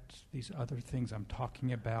that these other things I'm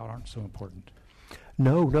talking about aren't so important.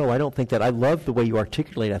 No, I don't think that. I love the way you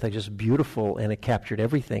articulate it. I think it's just beautiful, and it captured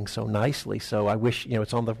everything so nicely. So I wish,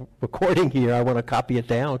 it's on the recording here. I want to copy it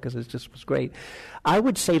down because it just was great. I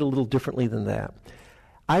would say it a little differently than that.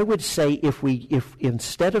 I would say if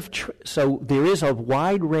instead of, so there is a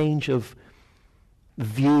wide range of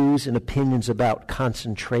views and opinions about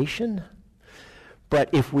concentration, but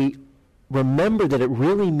if we remember that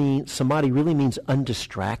samadhi really means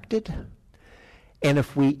undistracted, and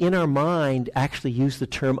if we, in our mind, actually use the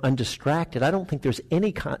term undistracted, I don't think there's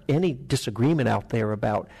any disagreement out there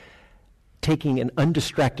about taking an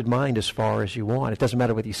undistracted mind as far as you want. It doesn't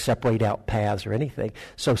matter whether you separate out paths or anything.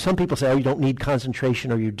 So some people say, you don't need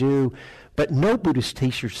concentration, or you do. But no Buddhist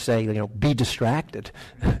teachers say, be distracted,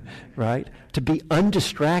 right? To be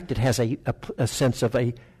undistracted has a sense of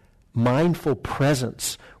a mindful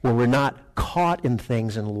presence where we're not caught in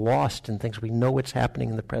things and lost in things. We know what's happening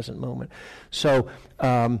in the present moment. So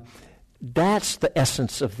that's the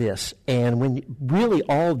essence of this. And when really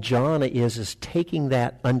all jhana is taking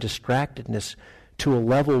that undistractedness to a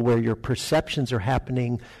level where your perceptions are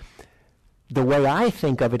happening. The way I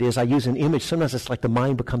think of it is I use an image. Sometimes it's like the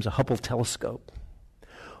mind becomes a Hubble telescope.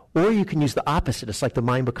 Or you can use the opposite. It's like the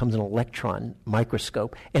mind becomes an electron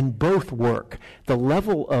microscope. And both work. The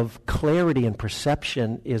level of clarity and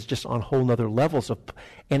perception is just on whole nother levels.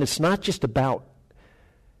 And it's not just about,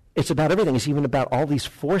 it's about everything. It's even about all these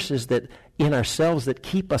forces that in ourselves that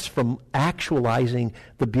keep us from actualizing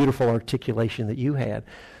the beautiful articulation that you had.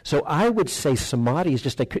 So I would say samadhi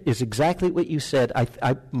is exactly what you said.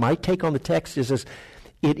 My take on the text is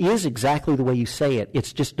it is exactly the way you say it.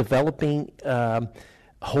 It's just developing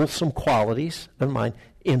wholesome qualities of mind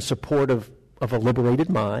in support of a liberated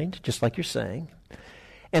mind, just like you're saying.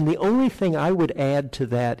 And the only thing I would add to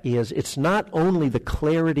that is it's not only the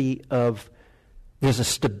clarity of, there's a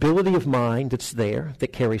stability of mind that's there,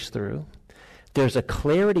 that carries through. There's a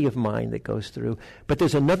clarity of mind that goes through. But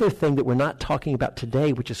there's another thing that we're not talking about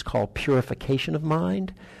today, which is called purification of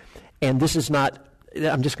mind. And this is not,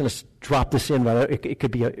 I'm just going to drop this in, but it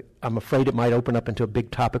could be, I'm afraid it might open up into a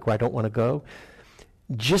big topic where I don't want to go.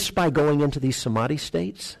 Just by going into these samadhi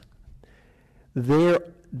states, there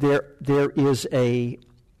is a,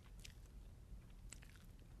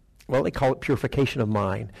 well, they call it purification of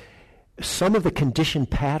mind. Some of the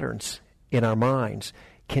conditioned patterns in our minds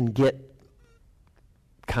can get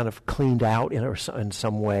kind of cleaned out in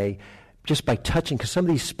some way just by touching, because some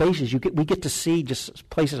of these spaces we get to see just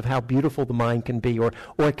places of how beautiful the mind can be, or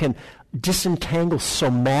it can disentangle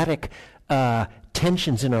somatic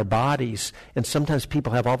tensions in our bodies. And sometimes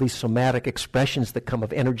people have all these somatic expressions that come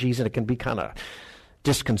of energies, and it can be kind of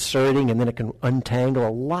disconcerting, and then it can untangle. A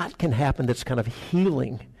lot can happen that's kind of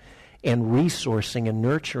healing and resourcing and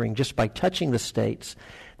nurturing just by touching the states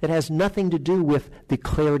that has nothing to do with the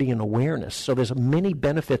clarity and awareness. So there's many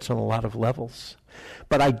benefits on a lot of levels.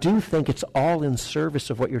 But I do think it's all in service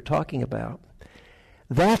of what you're talking about.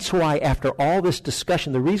 That's why after all this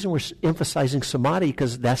discussion, the reason we're emphasizing samadhi,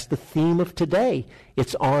 because that's the theme of today.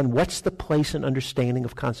 It's on what's the place and understanding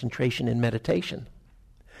of concentration in meditation.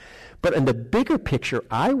 But in the bigger picture,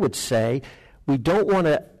 I would say we don't want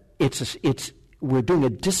to, we're doing a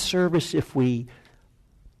disservice if we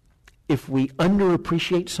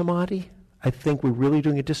underappreciate samadhi. I think we're really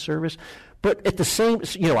doing a disservice. But at the same,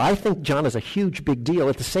 I think jhana is a huge, big deal.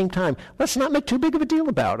 At the same time, let's not make too big of a deal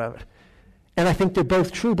about it. And I think they're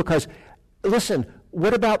both true because, listen,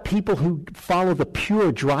 what about people who follow the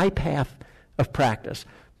pure, dry path of practice?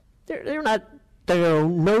 They don't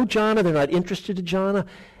know jhana, they're not interested in jhana.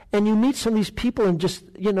 And you meet some of these people and just,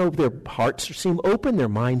 their hearts seem open, their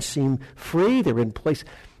minds seem free, they're in place.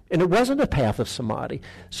 And it wasn't a path of samadhi.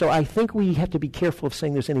 So I think we have to be careful of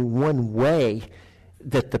saying there's any one way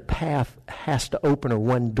that the path has to open or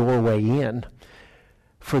one doorway in.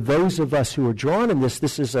 For those of us who are drawn in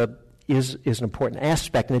this is an important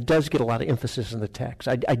aspect, and it does get a lot of emphasis in the text.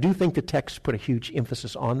 I do think the text put a huge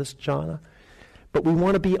emphasis on this jhana, but we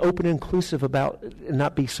want to be open and inclusive about and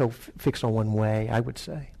not be so fixed on one way, I would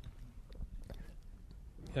say.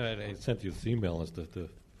 Yeah, I sent you this email as the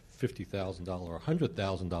 $50,000 or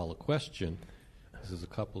 $100,000 question. This is a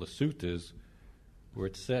couple of suttas where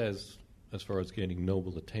it says, as far as gaining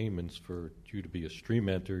noble attainments, for you to be a stream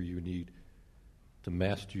enter, you need to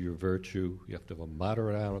master your virtue. You have to have a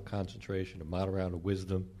moderate amount of concentration, a moderate amount of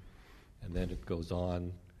wisdom, and then it goes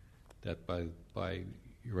on that by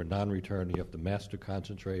you're a non-returner, you have to master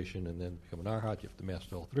concentration, and then become an arhat, you have to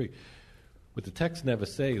master all three. What the text never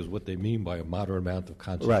say is what they mean by a moderate amount of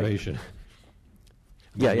concentration.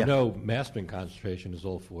 Right. You know, mastering concentration is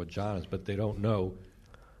all four jhanas, but they don't know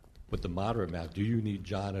what the moderate amount. Do you need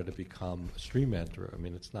jhana to become a stream enterer? I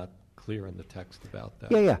mean, it's not clear in the text about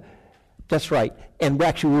that. Yeah, that's right. And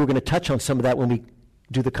actually, we were going to touch on some of that when we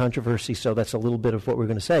do the controversy, so that's a little bit of what we're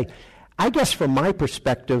going to say. I guess from my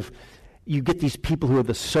perspective, you get these people who are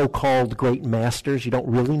the so-called great masters. You don't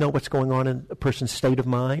really know what's going on in a person's state of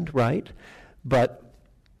mind, right? But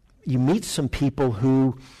you meet some people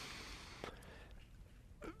who,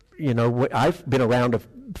 you know, I've been around a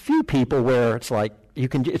few people where it's like,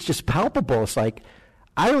 it's just palpable. It's like,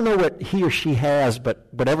 I don't know what he or she has, but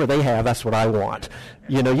whatever they have, that's what I want.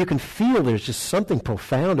 You know, you can feel there's just something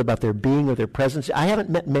profound about their being or their presence. I haven't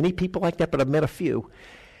met many people like that, but I've met a few.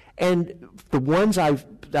 And the ones I'm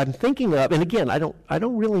thinking of, and again, I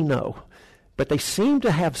don't really know, but they seem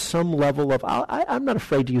to have some level of, I'm not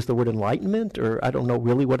afraid to use the word enlightenment, or I don't know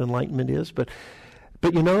really what enlightenment is, but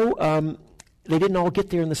you know, they didn't all get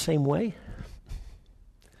there in the same way.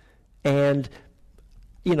 And,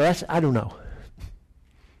 you know, I don't know.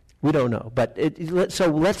 We don't know. But so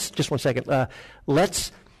let's, just one second,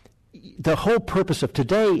 the whole purpose of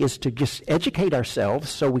today is to just educate ourselves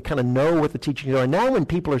so we kind of know what the teachings are. And now when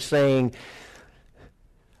people are saying,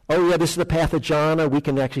 oh yeah, this is the path of jhana, we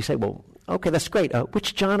can actually say, well, okay, that's great.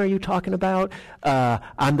 Which jhana are you talking about?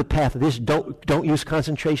 I'm the path of this. Don't use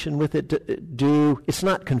concentration with it. It's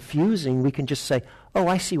not confusing. We can just say, oh,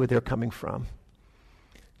 I see where they're coming from.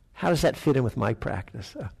 How does that fit in with my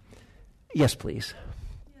practice? Yes, please.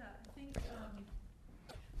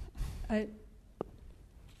 I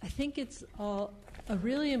think it's a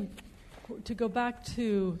really to go back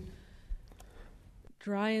to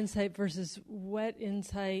dry insight versus wet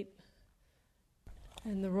insight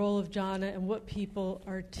and the role of jhana and what people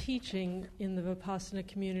are teaching in the Vipassana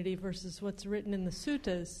community versus what's written in the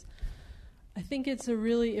suttas. I think it's a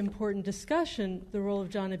really important discussion, the role of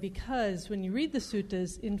jhana, because when you read the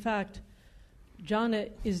suttas, in fact, jhana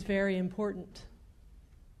is very important.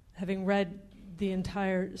 Having read the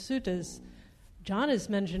entire suttas, jhana is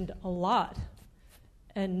mentioned a lot,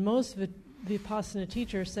 and most of the Vipassana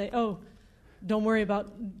teachers say, "Oh, don't worry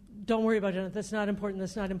about jhana. That's not important.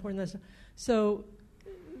 That's not important." That's not. So,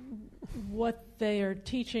 what they are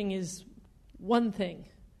teaching is one thing,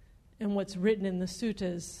 and what's written in the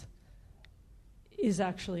suttas is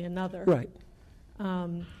actually another. Right.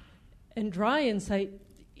 And dry insight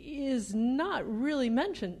is not really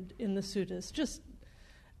mentioned in the suttas. Just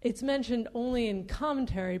it's mentioned only in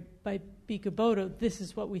commentary by Bhikkhu Bodho. This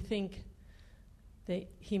is what we think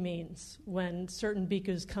he means when certain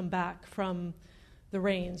bhikkhus come back from the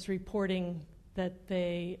rains reporting that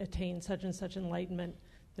they attain such and such enlightenment.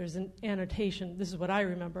 There's an annotation. This is what I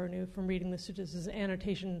remember anew from reading the suttas. There's an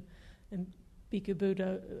annotation in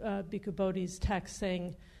Bhikkhu Bodhi's text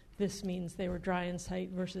saying this means they were dry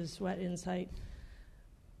insight versus wet insight.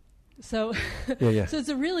 So, yeah. So it's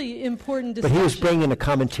a really important discussion. But he was bringing a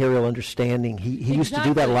commentarial understanding. He used to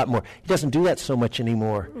do that a lot more. He doesn't do that so much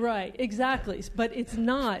anymore. Right, exactly. But it's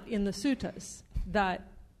not in the suttas, that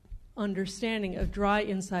understanding of dry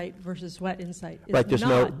insight versus wet insight. Is Right, there's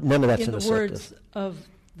not none of that's in the words suttas. of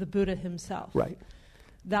the Buddha himself. Right.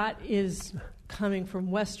 That is coming from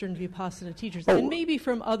Western Vipassana teachers, Oh. and maybe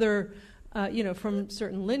from other, from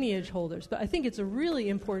certain lineage holders. But I think it's a really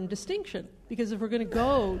important distinction, because if we're going to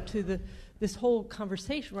go to this whole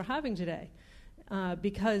conversation we're having today,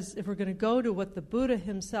 because if we're going to go to what the Buddha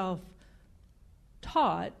himself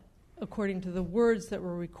taught, according to the words that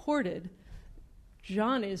were recorded,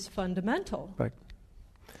 jhana is fundamental. Right.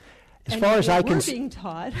 As And far as I can we're being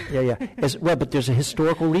taught. Yeah. Well, but there's a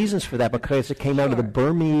historical reasons for that, because it came out of the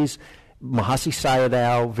Burmese Mahasi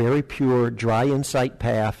Sayadaw, very pure, dry insight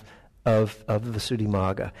path of the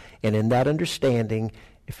Visuddhimagga. And in that understanding,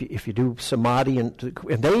 if you do samadhi, and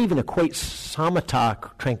they even equate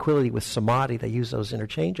samatha, tranquility, with samadhi, they use those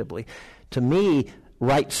interchangeably. To me,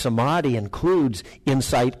 right samadhi includes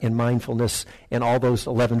insight and mindfulness and all those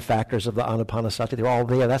 11 factors of the anapanasati. They're all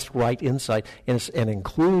there. That's right insight, and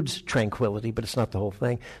includes tranquility, but it's not the whole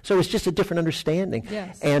thing. So it's just a different understanding.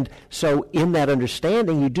 Yes. And so in that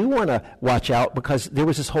understanding, you do want to watch out, because there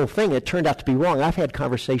was this whole thing. It turned out to be wrong. I've had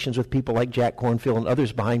conversations with people like Jack Kornfield and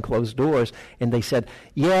others behind closed doors, and they said,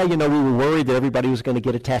 yeah, we were worried that everybody was going to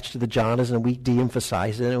get attached to the jhanas, and we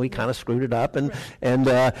de-emphasized it, and we kind of screwed it up, and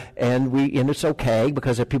it's okay,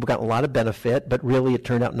 because people got a lot of benefit, but really it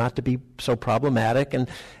turned out not to be so problematic, and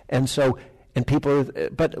people are,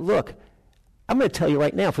 but look, I'm going to tell you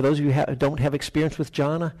right now, for those of you who don't have experience with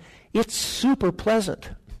jhana, it's super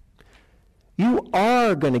pleasant. You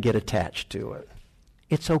are going to get attached to it.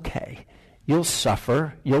 It's okay. You'll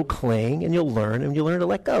suffer, you'll cling, and you'll learn to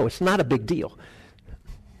let go. It's not a big deal.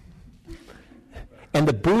 And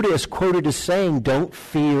the Buddha is quoted as saying, don't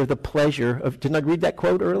fear the pleasure of, didn't I read that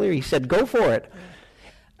quote earlier? He said, go for it.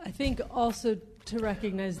 I think also to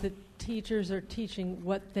recognize that teachers are teaching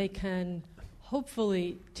what they can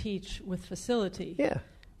hopefully teach with facility. Yeah.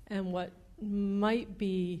 And what might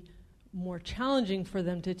be more challenging for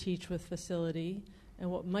them to teach with facility and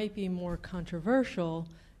what might be more controversial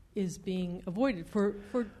is being avoided for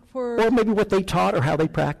or maybe what they taught or how they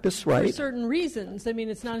practice, right? For certain reasons. I mean,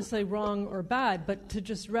 it's not necessarily wrong or bad, but to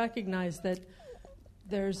just recognize that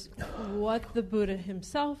there's what the Buddha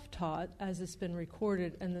himself taught as it's been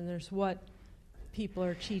recorded, and then there's what people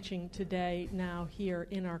are teaching today, now, here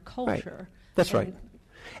in our culture. Right. That's right.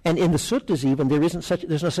 And in the suttas even, there's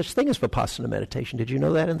no such thing as vipassana meditation. Did you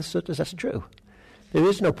know that in the suttas? That's true. There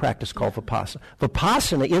is no practice called vipassana.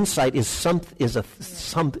 Vipassana, insight,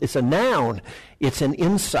 it's a noun. It's an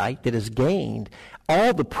insight that is gained.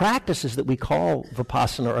 All the practices that we call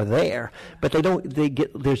vipassana are there, but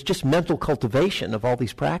there's just mental cultivation of all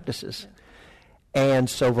these practices. And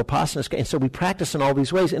so vipassana, and so we practice in all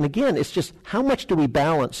these ways. And again, it's just how much do we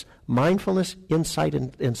balance mindfulness, insight,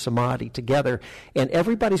 and samadhi together? And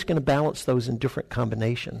everybody's going to balance those in different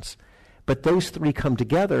combinations. But those three come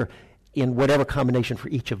together in whatever combination for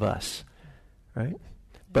each of us, right?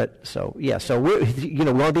 But so we want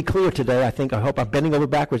to be clear today. I hope I'm bending over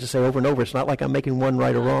backwards to say over and over. It's not like I'm making one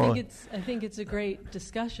right or wrong. I think it's a great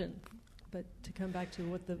discussion, but to come back to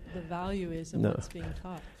what the value is and what's being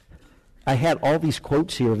taught. I had all these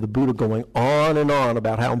quotes here of the Buddha going on and on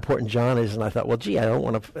about how important jhana is, and I thought, well, gee, I don't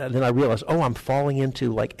want to. And then I realized, I'm falling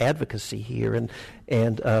into like advocacy here,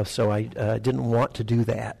 and so I didn't want to do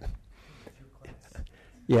that.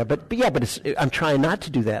 But it's, I'm trying not to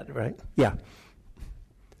do that, right? Yeah.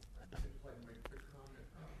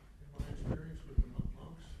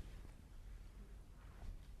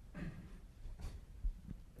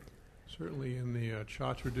 Certainly in the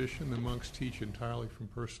Cha tradition, the monks teach entirely from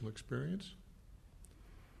personal experience.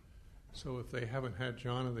 So if they haven't had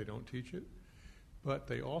jhana, they don't teach it. But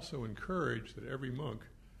they also encourage that every monk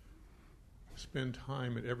spend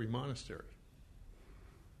time at every monastery.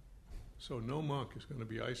 So no monk is going to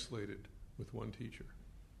be isolated with one teacher.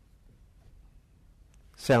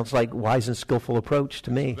 Sounds like wise and skillful approach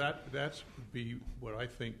to me. So that's would be what I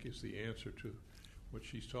think is the answer to what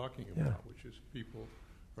she's talking about, which is people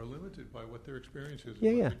are limited by what their experience is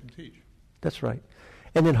and what they can teach. That's right.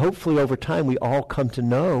 And then hopefully over time we all come to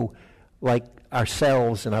know like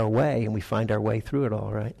ourselves and our way, and we find our way through it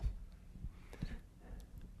all, right?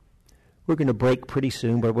 We're going to break pretty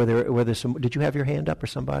soon, but were there some, did you have your hand up or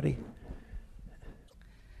somebody?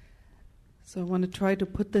 So I want to try to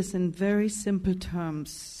put this in very simple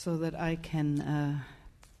terms so that I can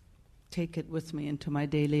take it with me into my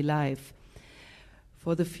daily life.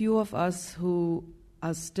 For the few of us who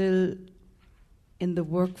are still in the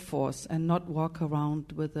workforce and not walk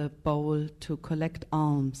around with a bowl to collect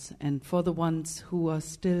alms, and for the ones who are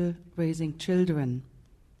still raising children,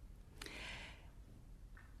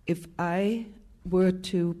 if I were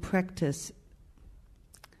to practice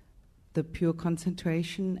the pure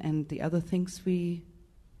concentration and the other things we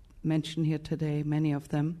mention here today, many of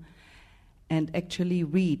them, and actually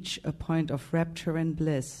reach a point of rapture and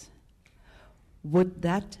bliss, would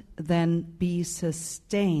that then be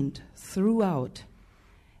sustained throughout?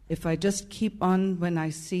 If I just keep on, when I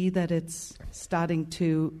see that it's starting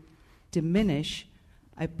to diminish,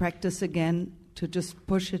 I practice again to just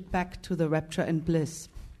push it back to the rapture and bliss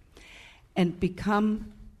and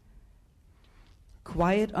become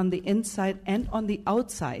quiet on the inside and on the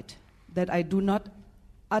outside, that I do not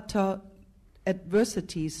utter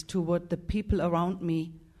adversities toward the people around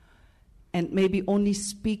me and maybe only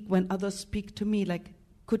speak when others speak to me. Like,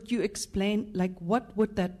 could you explain, like, what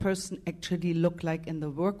would that person actually look like in the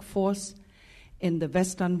workforce, in the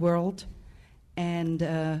Western world? And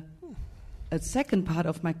a second part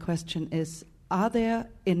of my question is, are there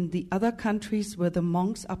in the other countries where the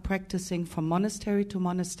monks are practicing from monastery to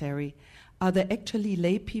monastery, are there actually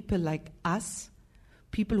lay people like us,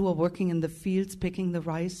 people who are working in the fields, picking the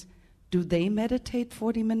rice? Do they meditate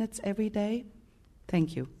 40 minutes every day?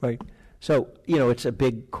 Thank you. Right. So, it's a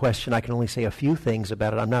big question. I can only say a few things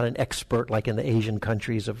about it. I'm not an expert like in the Asian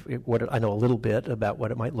countries of what I know a little bit about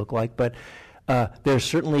what it might look like, but there's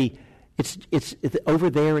certainly, it's over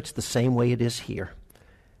there it's the same way it is here.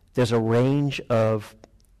 There's a range of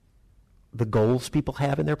the goals people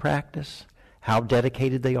have in their practice, how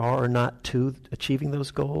dedicated they are or not to achieving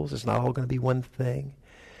those goals. It's not all going to be one thing.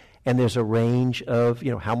 And there's a range of,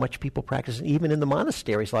 how much people practice. And even in the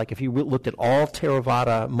monasteries, like if you looked at all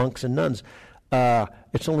Theravada monks and nuns,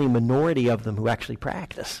 it's only a minority of them who actually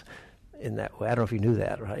practice in that way. I don't know if you knew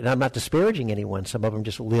that, right? And I'm not disparaging anyone. Some of them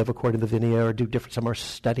just live according to the Vinaya or do different. Some are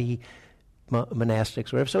study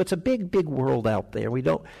monastics, whatever. So it's a big, big world out there.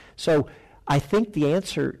 So I think the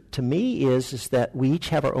answer to me is that we each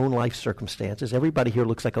have our own life circumstances. Everybody here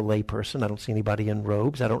looks like a layperson. I don't see anybody in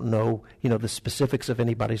robes. I don't know, the specifics of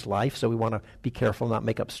anybody's life, so we want to be careful not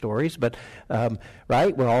make up stories. But,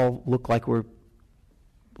 right, we all look like we're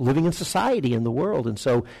living in society in the world. And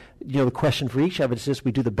so, the question for each of us is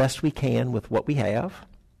we do the best we can with what we have.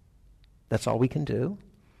 That's all we can do.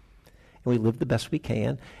 And we live the best we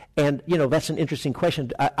can. And, that's an interesting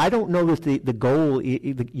question. I don't know that the goal,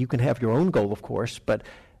 you can have your own goal, of course, but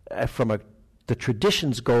the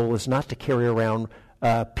tradition's goal is not to carry around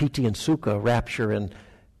piti and sukha, rapture and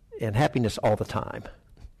happiness all the time.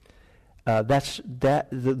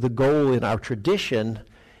 The goal in our tradition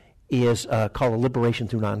is called a liberation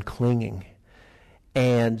through non-clinging.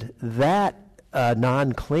 And that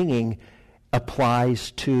non-clinging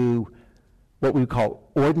applies to what we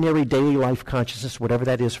call ordinary daily life consciousness, whatever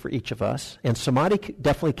that is for each of us. And samadhi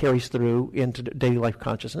definitely carries through into daily life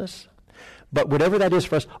consciousness. But whatever that is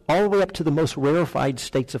for us, all the way up to the most rarefied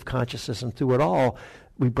states of consciousness, and through it all,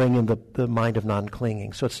 we bring in the mind of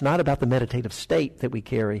non-clinging. So it's not about the meditative state that we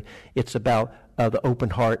carry. It's about the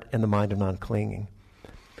open heart and the mind of non-clinging.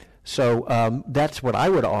 So that's what I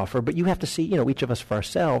would offer. But you have to see, each of us for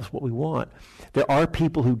ourselves, what we want. There are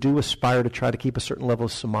people who do aspire to try to keep a certain level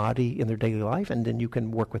of samadhi in their daily life, and then you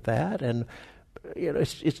can work with that. And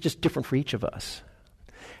it's just different for each of us.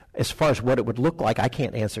 As far as what it would look like, I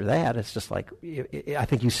can't answer that. It's just like, I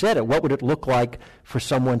think you said it. What would it look like for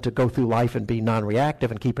someone to go through life and be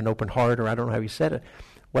non-reactive and keep an open heart, or I don't know how you said it.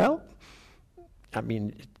 Well, I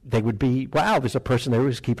mean, they would be, wow, there's a person there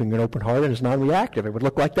who's keeping an open heart and is non-reactive. It would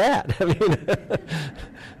look like that. I mean,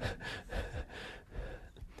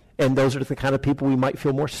 and those are the kind of people we might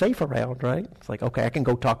feel more safe around, right? It's like, okay, I can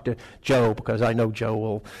go talk to Joe because I know Joe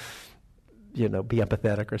will, be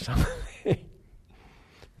empathetic or something.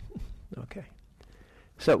 Okay.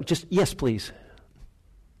 So yes, please.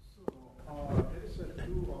 So there is a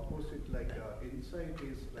two opposite, insight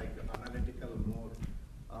is like analytical more.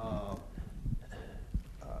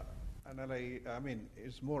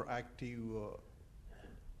 It's more active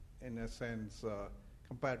in a sense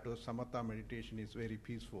compared to samatha meditation is very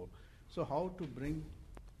peaceful. So how to bring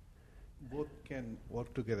both can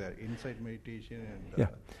work together, insight meditation and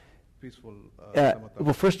peaceful samatha?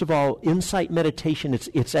 Well, first of all, insight meditation,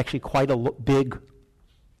 it's actually quite a big,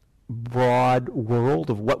 broad world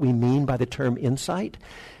of what we mean by the term insight.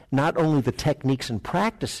 Not only the techniques and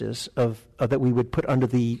practices of that we would put under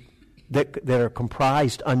that are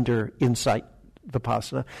comprised under insight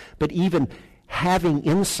vipassana, but even having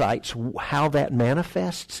insights, how that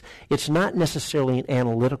manifests. It's not necessarily an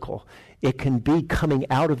analytical. It can be coming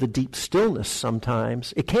out of the deep stillness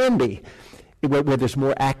sometimes. It can be, where there's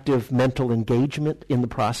more active mental engagement in the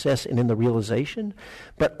process and in the realization.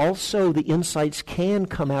 But also the insights can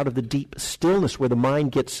come out of the deep stillness where the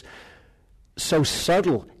mind gets so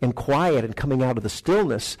subtle and quiet and coming out of the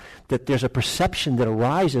stillness that there's a perception that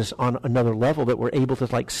arises on another level that we're able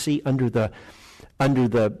to see under the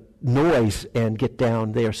noise and get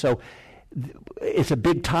down there. So it's a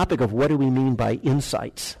big topic of what do we mean by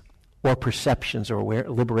insights or perceptions or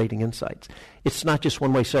liberating insights. It's not just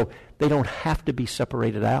one way. So they don't have to be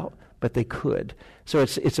separated out, but they could. So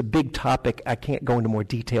it's a big topic. I can't go into more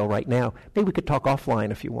detail right now. Maybe we could talk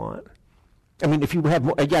offline if you want. I mean, if you have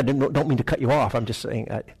more, don't mean to cut you off. I'm just saying.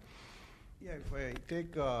 If I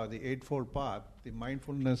take the Eightfold Path, the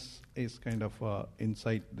mindfulness is kind of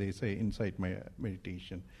insight, they say insight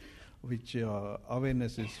meditation, which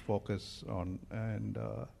awareness is focused on. And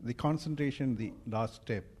the concentration, the last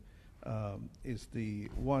step, is the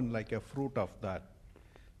one like a fruit of that.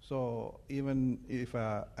 So even if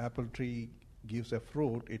an apple tree gives a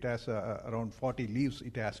fruit, it has around 40 leaves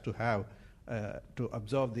it has to have to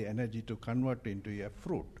absorb the energy to convert into a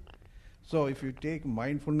fruit. So if you take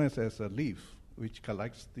mindfulness as a leaf, which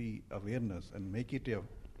collects the awareness and make it a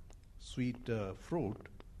sweet fruit,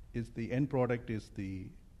 is the end product is the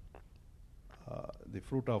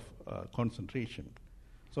fruit of concentration.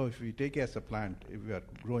 So if we take as a plant, if we are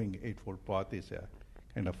growing Eightfold Path is a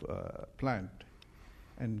kind of plant,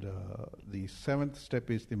 and the seventh step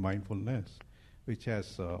is the mindfulness, which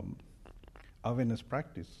has awareness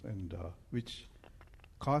practice and which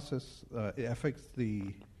affects the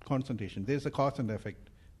concentration. There's a cause and effect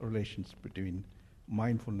relations between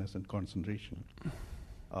mindfulness and concentration.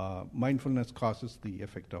 Mindfulness causes the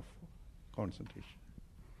effect of concentration.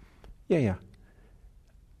 Yeah.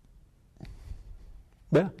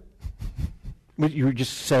 What you were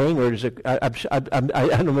just saying, or is it? I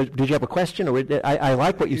don't know. Did you have a question, or I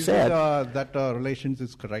like what you said. That relations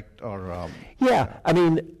is correct, or yeah. I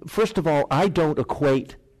mean, first of all, I don't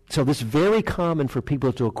equate. So this is very common for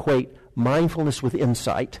people to equate mindfulness with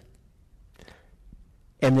insight,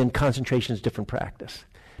 and then concentration is different practice.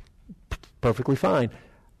 Perfectly fine.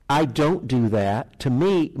 I don't do that. To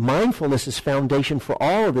me, mindfulness is foundation for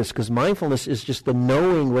all of this, because mindfulness is just the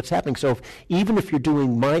knowing what's happening. So even if you're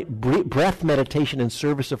doing breath meditation in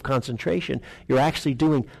service of concentration, you're actually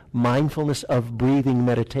doing mindfulness of breathing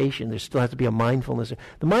meditation. There still has to be a mindfulness.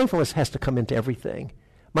 The mindfulness has to come into everything.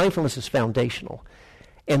 Mindfulness is foundational.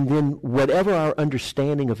 And then whatever our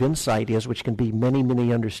understanding of insight is, which can be many,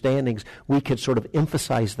 many understandings, we could sort of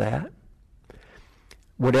emphasize that.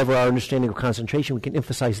 Whatever our understanding of concentration, we can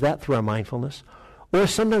emphasize that through our mindfulness. Or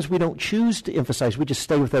sometimes we don't choose to emphasize. We just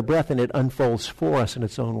stay with our breath and it unfolds for us in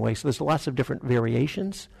its own way. So there's lots of different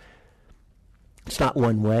variations. It's not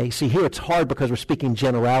one way. See, here it's hard because we're speaking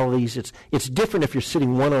generalities. It's different if you're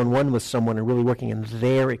sitting one-on-one with someone and really working in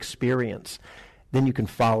their experience. Then you can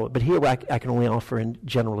follow it. But here I can only offer in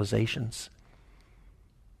generalizations.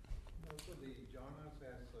 Also the jhanas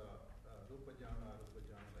has rupa jhana,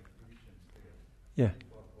 like divisions there. Yeah.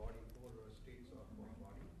 For body, 4 states are for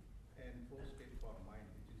body, and 4 states for mind,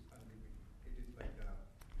 which is unlimited. It is like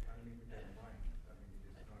unlimited mind. I mean,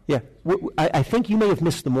 it is not. Yeah. I think you may have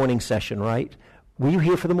missed the morning session, right? Were you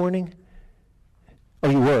here for the morning? Oh,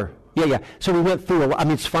 you were. Yeah. So we went through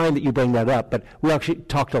it's fine that you bring that up, but we actually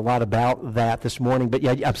talked a lot about that this morning. But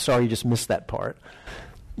yeah, I'm sorry you just missed that part.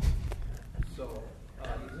 So,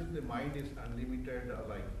 isn't the mind is unlimited,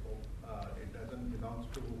 it doesn't belong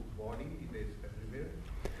to body, it is everywhere?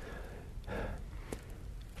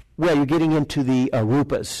 Well, you're getting into the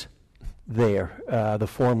rupas there, the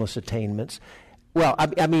formless attainments. Well,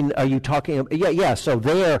 I mean, are you talking, yeah, so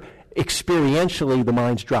there, experientially, the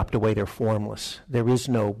mind's dropped away, they're formless. There is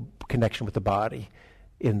no connection with the body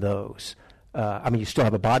in those. You still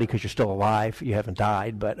have a body because you're still alive, you haven't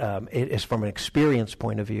died, but it is from an experience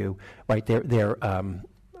point of view, right, they're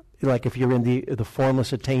like if you're in the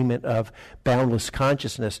formless attainment of boundless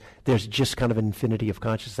consciousness, there's just kind of an infinity of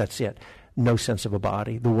consciousness, that's it. No sense of a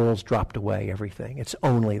body. The world's dropped away, everything. It's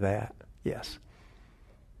only that, yes.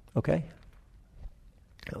 Okay?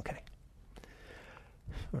 Okay.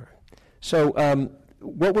 All right. So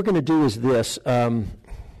what we're going to do is this.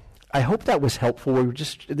 I hope that was helpful.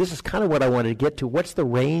 This is kind of what I wanted to get to. What's the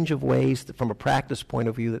range of ways that, from a practice point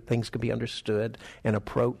of view, that things can be understood and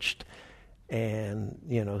approached? And,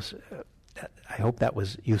 I hope that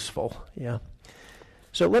was useful. Yeah.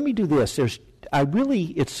 So let me do this. It's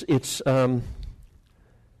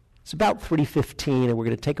about 3:15, and we're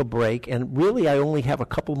going to take a break. And really, I only have a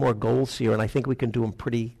couple more goals here, and I think we can do them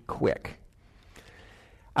pretty quick.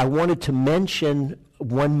 I wanted to mention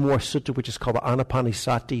one more sutta, which is called the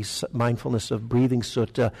Anapanasati Mindfulness of Breathing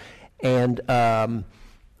Sutta, and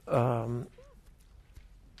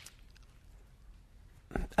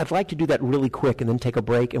I'd like to do that really quick and then take a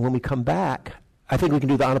break. And when we come back, I think we can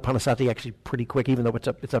do the Anapanasati actually pretty quick, even though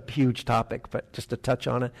it's a huge topic, but just to touch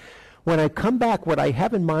on it. When I come back, what I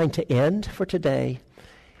have in mind to end for today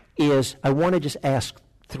is I want to just ask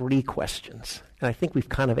 3 questions. And I think we've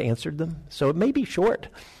kind of answered them, so it may be short.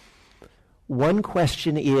 One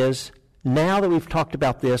question is, now that we've talked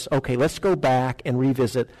about this, okay, let's go back and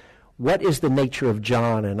revisit what is the nature of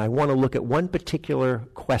jhana, and I want to look at one particular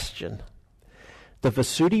question. The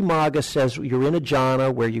Visuddhimagga says you're in a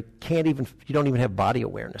jhana where you don't even have body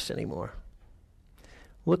awareness anymore.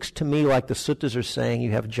 Looks to me like the suttas are saying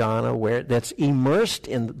you have jhana where that's immersed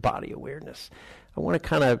in body awareness. I want to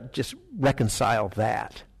kind of just reconcile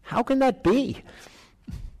that. How can that be?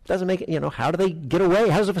 Doesn't make it, how do they get away?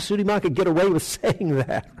 How does a Visuddhimagga get away with saying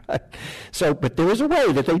that? Right? So, but there is a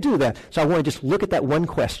way that they do that. So I want to just look at that one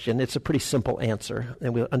question. It's a pretty simple answer,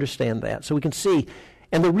 and we'll understand that. So we can see,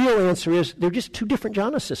 and the real answer is they're just 2 different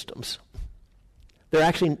jhana systems. They're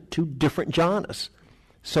actually 2 different jhanas.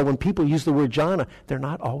 So when people use the word jhana, they're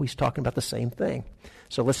not always talking about the same thing.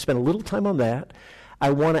 So let's spend a little time on that. I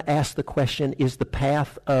want to ask the question, is the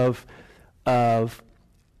path of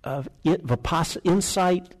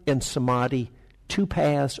insight and samadhi 2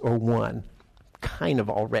 paths or 1? Kind of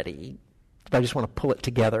already. But I just want to pull it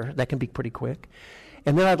together. That can be pretty quick.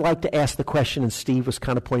 And then I'd like to ask the question, and Steve was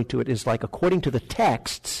kind of pointing to it, is like according to the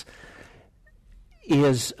texts,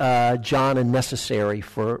 is jhana necessary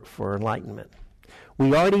for enlightenment?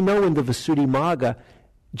 We already know in the Visuddhimagga,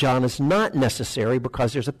 jhana is not necessary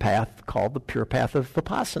because there's a path called the pure path of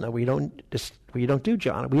vipassana. We don't do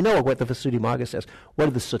jhana. We know what the Visuddhimagga says. What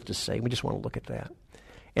do the suttas say? We just want to look at that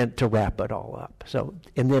and to wrap it all up. So,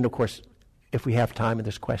 and then of course, if we have time and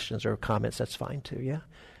there's questions or comments, that's fine too, yeah?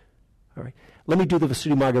 All right. Let me do the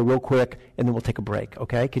Visuddhimagga real quick, and then we'll take a break,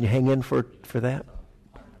 okay? Can you hang in for that?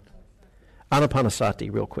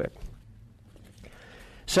 Anapanasati real quick.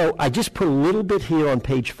 So I just put a little bit here on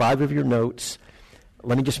page 5 of your notes.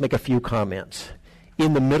 Let me just make a few comments.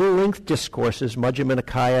 In the middle-length discourses, Majjhima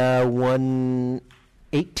Nikaya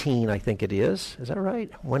 118, I think it is. Is that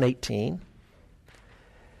right? 118.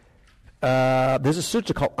 There's a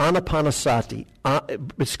sutta called Anapanasati.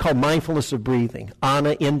 It's called mindfulness of breathing.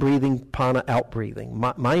 Ana, in-breathing, pana, out-breathing.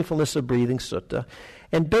 Mindfulness of breathing sutta.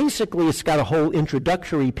 And basically it's got a whole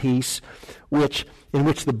introductory piece in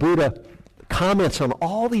which the Buddha comments on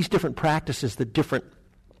all these different practices that different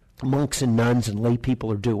monks and nuns and lay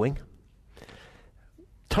people are doing.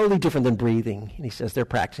 Totally different than breathing. And he says they're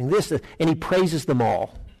practicing this, and he praises them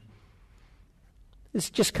all. It's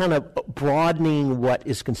just kind of broadening what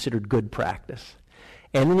is considered good practice.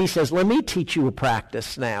 And then he says, let me teach you a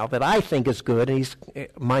practice now that I think is good, and he's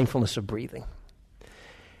mindfulness of breathing.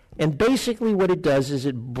 And basically what it does is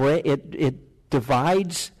it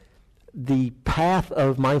divides the path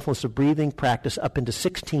of mindfulness of breathing practice up into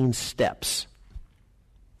 16 steps.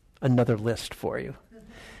 Another list for you.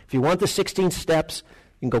 If you want the 16 steps,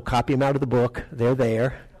 you can go copy them out of the book. They're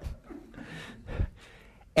there.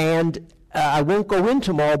 And I won't go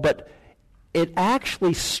into them all, but it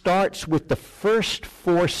actually starts with the first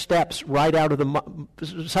 4 steps right out of the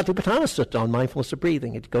Satipatthana Sutta on mindfulness of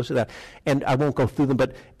breathing. It goes through that. And I won't go through them,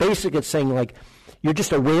 but basically it's saying like, you're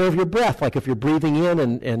just aware of your breath. Like if you're breathing in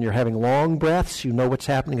and you're having long breaths, you know what's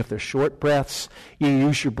happening. If they're short breaths, you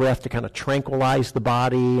use your breath to kind of tranquilize the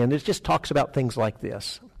body. And it just talks about things like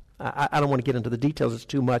this. I don't want to get into the details. It's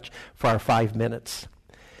too much for our 5 minutes.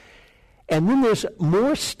 And then there's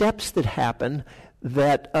more steps that happen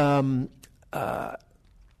that, I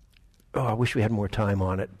wish we had more time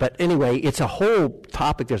on it. But anyway, it's a whole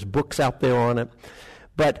topic. There's books out there on it.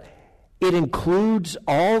 But it includes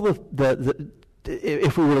all the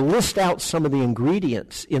if we were to list out some of the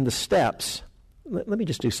ingredients in the steps, let me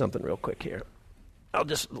just do something real quick here. I'll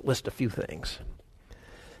just list a few things.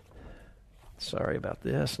 Sorry about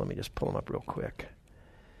this. Let me just pull them up real quick.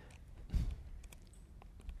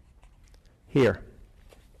 Here's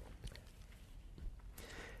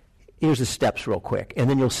the steps real quick. And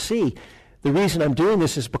then you'll see the reason I'm doing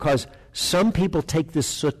this is because some people take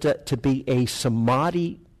this sutta to be a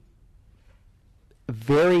samadhi,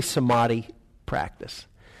 very samadhi practice.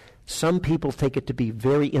 Some people take it to be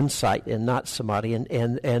very insight and not samadhi,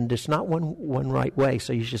 and there's not one right way,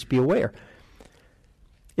 so you should just be aware.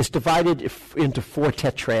 It's divided into 4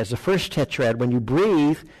 tetrads. The first tetrad, when you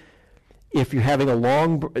breathe, if you're having a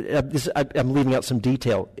long, I'm leaving out some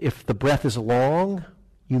detail. If the breath is long,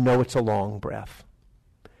 you know it's a long breath.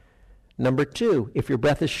 Number 2, if your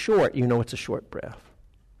breath is short, you know it's a short breath.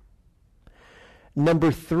 Number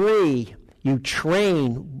 3, you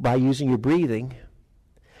train by using your breathing,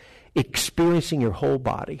 experiencing your whole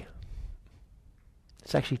body.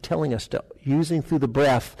 It's actually telling us to using through the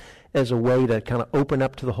breath as a way to kind of open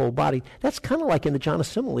up to the whole body. That's kind of like in the jhana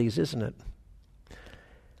similes, isn't it?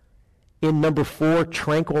 In number 4,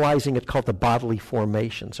 tranquilizing, it's called the bodily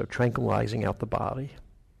formation, so tranquilizing out the body.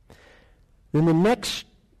 Then the next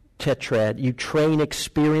tetrad, you train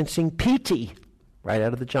experiencing piti, right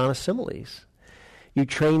out of the jhana similes. You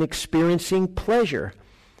train experiencing pleasure,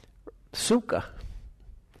 sukha.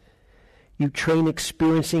 You train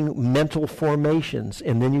experiencing mental formations,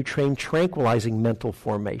 and then you train tranquilizing mental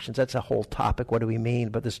formations. That's a whole topic. What do we mean?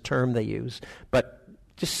 But this term they use. But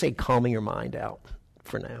just say calming your mind out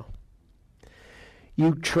for now.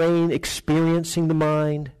 You train experiencing the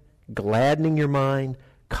mind, gladdening your mind,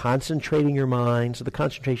 concentrating your mind, so the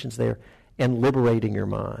concentration's there, and liberating your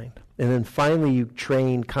mind. And then finally you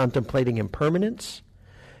train contemplating impermanence,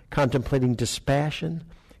 contemplating dispassion,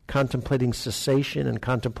 contemplating cessation, and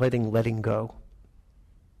contemplating letting go.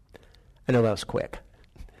 I know that was quick,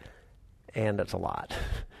 and that's a lot.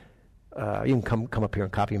 You can come up here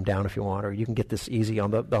and copy them down if you want, or you can get this easy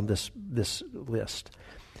on this list.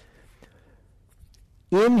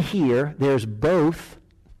 In here, there's both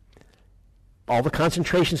all the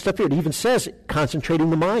concentration stuff here. It even says concentrating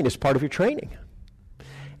the mind is part of your training.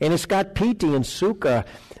 And it's got piti and sukha,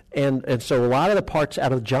 and so a lot of the parts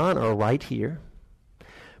out of jhana are right here.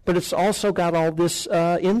 But it's also got all this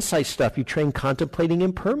insight stuff. You train contemplating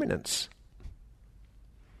impermanence,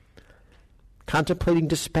 contemplating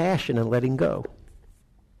dispassion and letting go.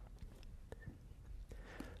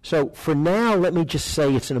 So for now, let me just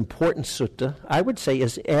say it's an important sutta. I would say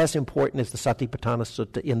as important as the Satipatthana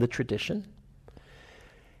Sutta in the tradition.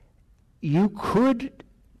 You could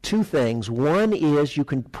two things. One is you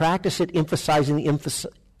can practice it emphasizing the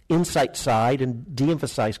insight side and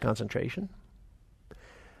de-emphasize concentration,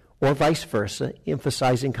 or vice versa,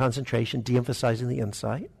 emphasizing concentration, de-emphasizing the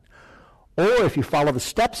insight. Or if you follow the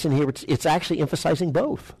steps in here, it's actually emphasizing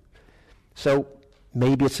both. So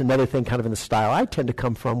maybe it's another thing kind of in the style I tend to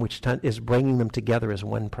come from, which is bringing them together as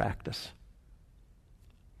one practice.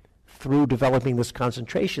 Through developing this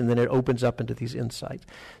concentration, then it opens up into these insights.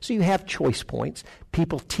 So you have choice points.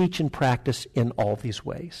 People teach and practice in all these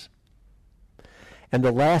ways. And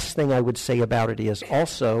the last thing I would say about it is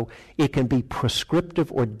also it can be prescriptive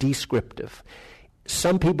or descriptive.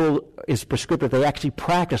 Some people is prescriptive. They actually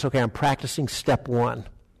practice. Okay, I'm practicing step 1.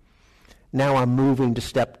 Now I'm moving to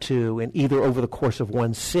step 2, and either over the course of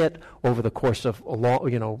one sit, over the course of a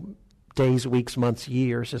long, days, weeks, months,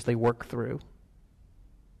 years as they work through.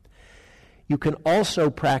 You can also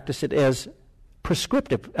practice it as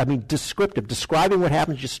descriptive, describing what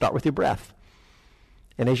happens. You start with your breath.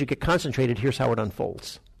 And as you get concentrated, here's how it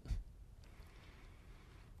unfolds.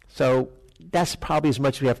 So that's probably as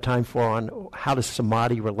much as we have time for on how does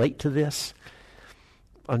samadhi relate to this.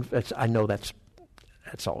 I know that's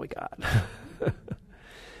all we got.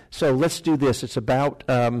 So let's do this. It's about,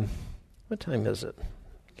 what time is it?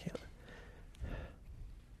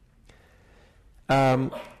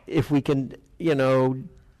 If we can,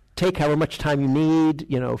 take however much time you need.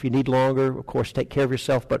 If you need longer, of course, take care of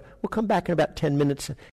yourself. But we'll come back in about 10 minutes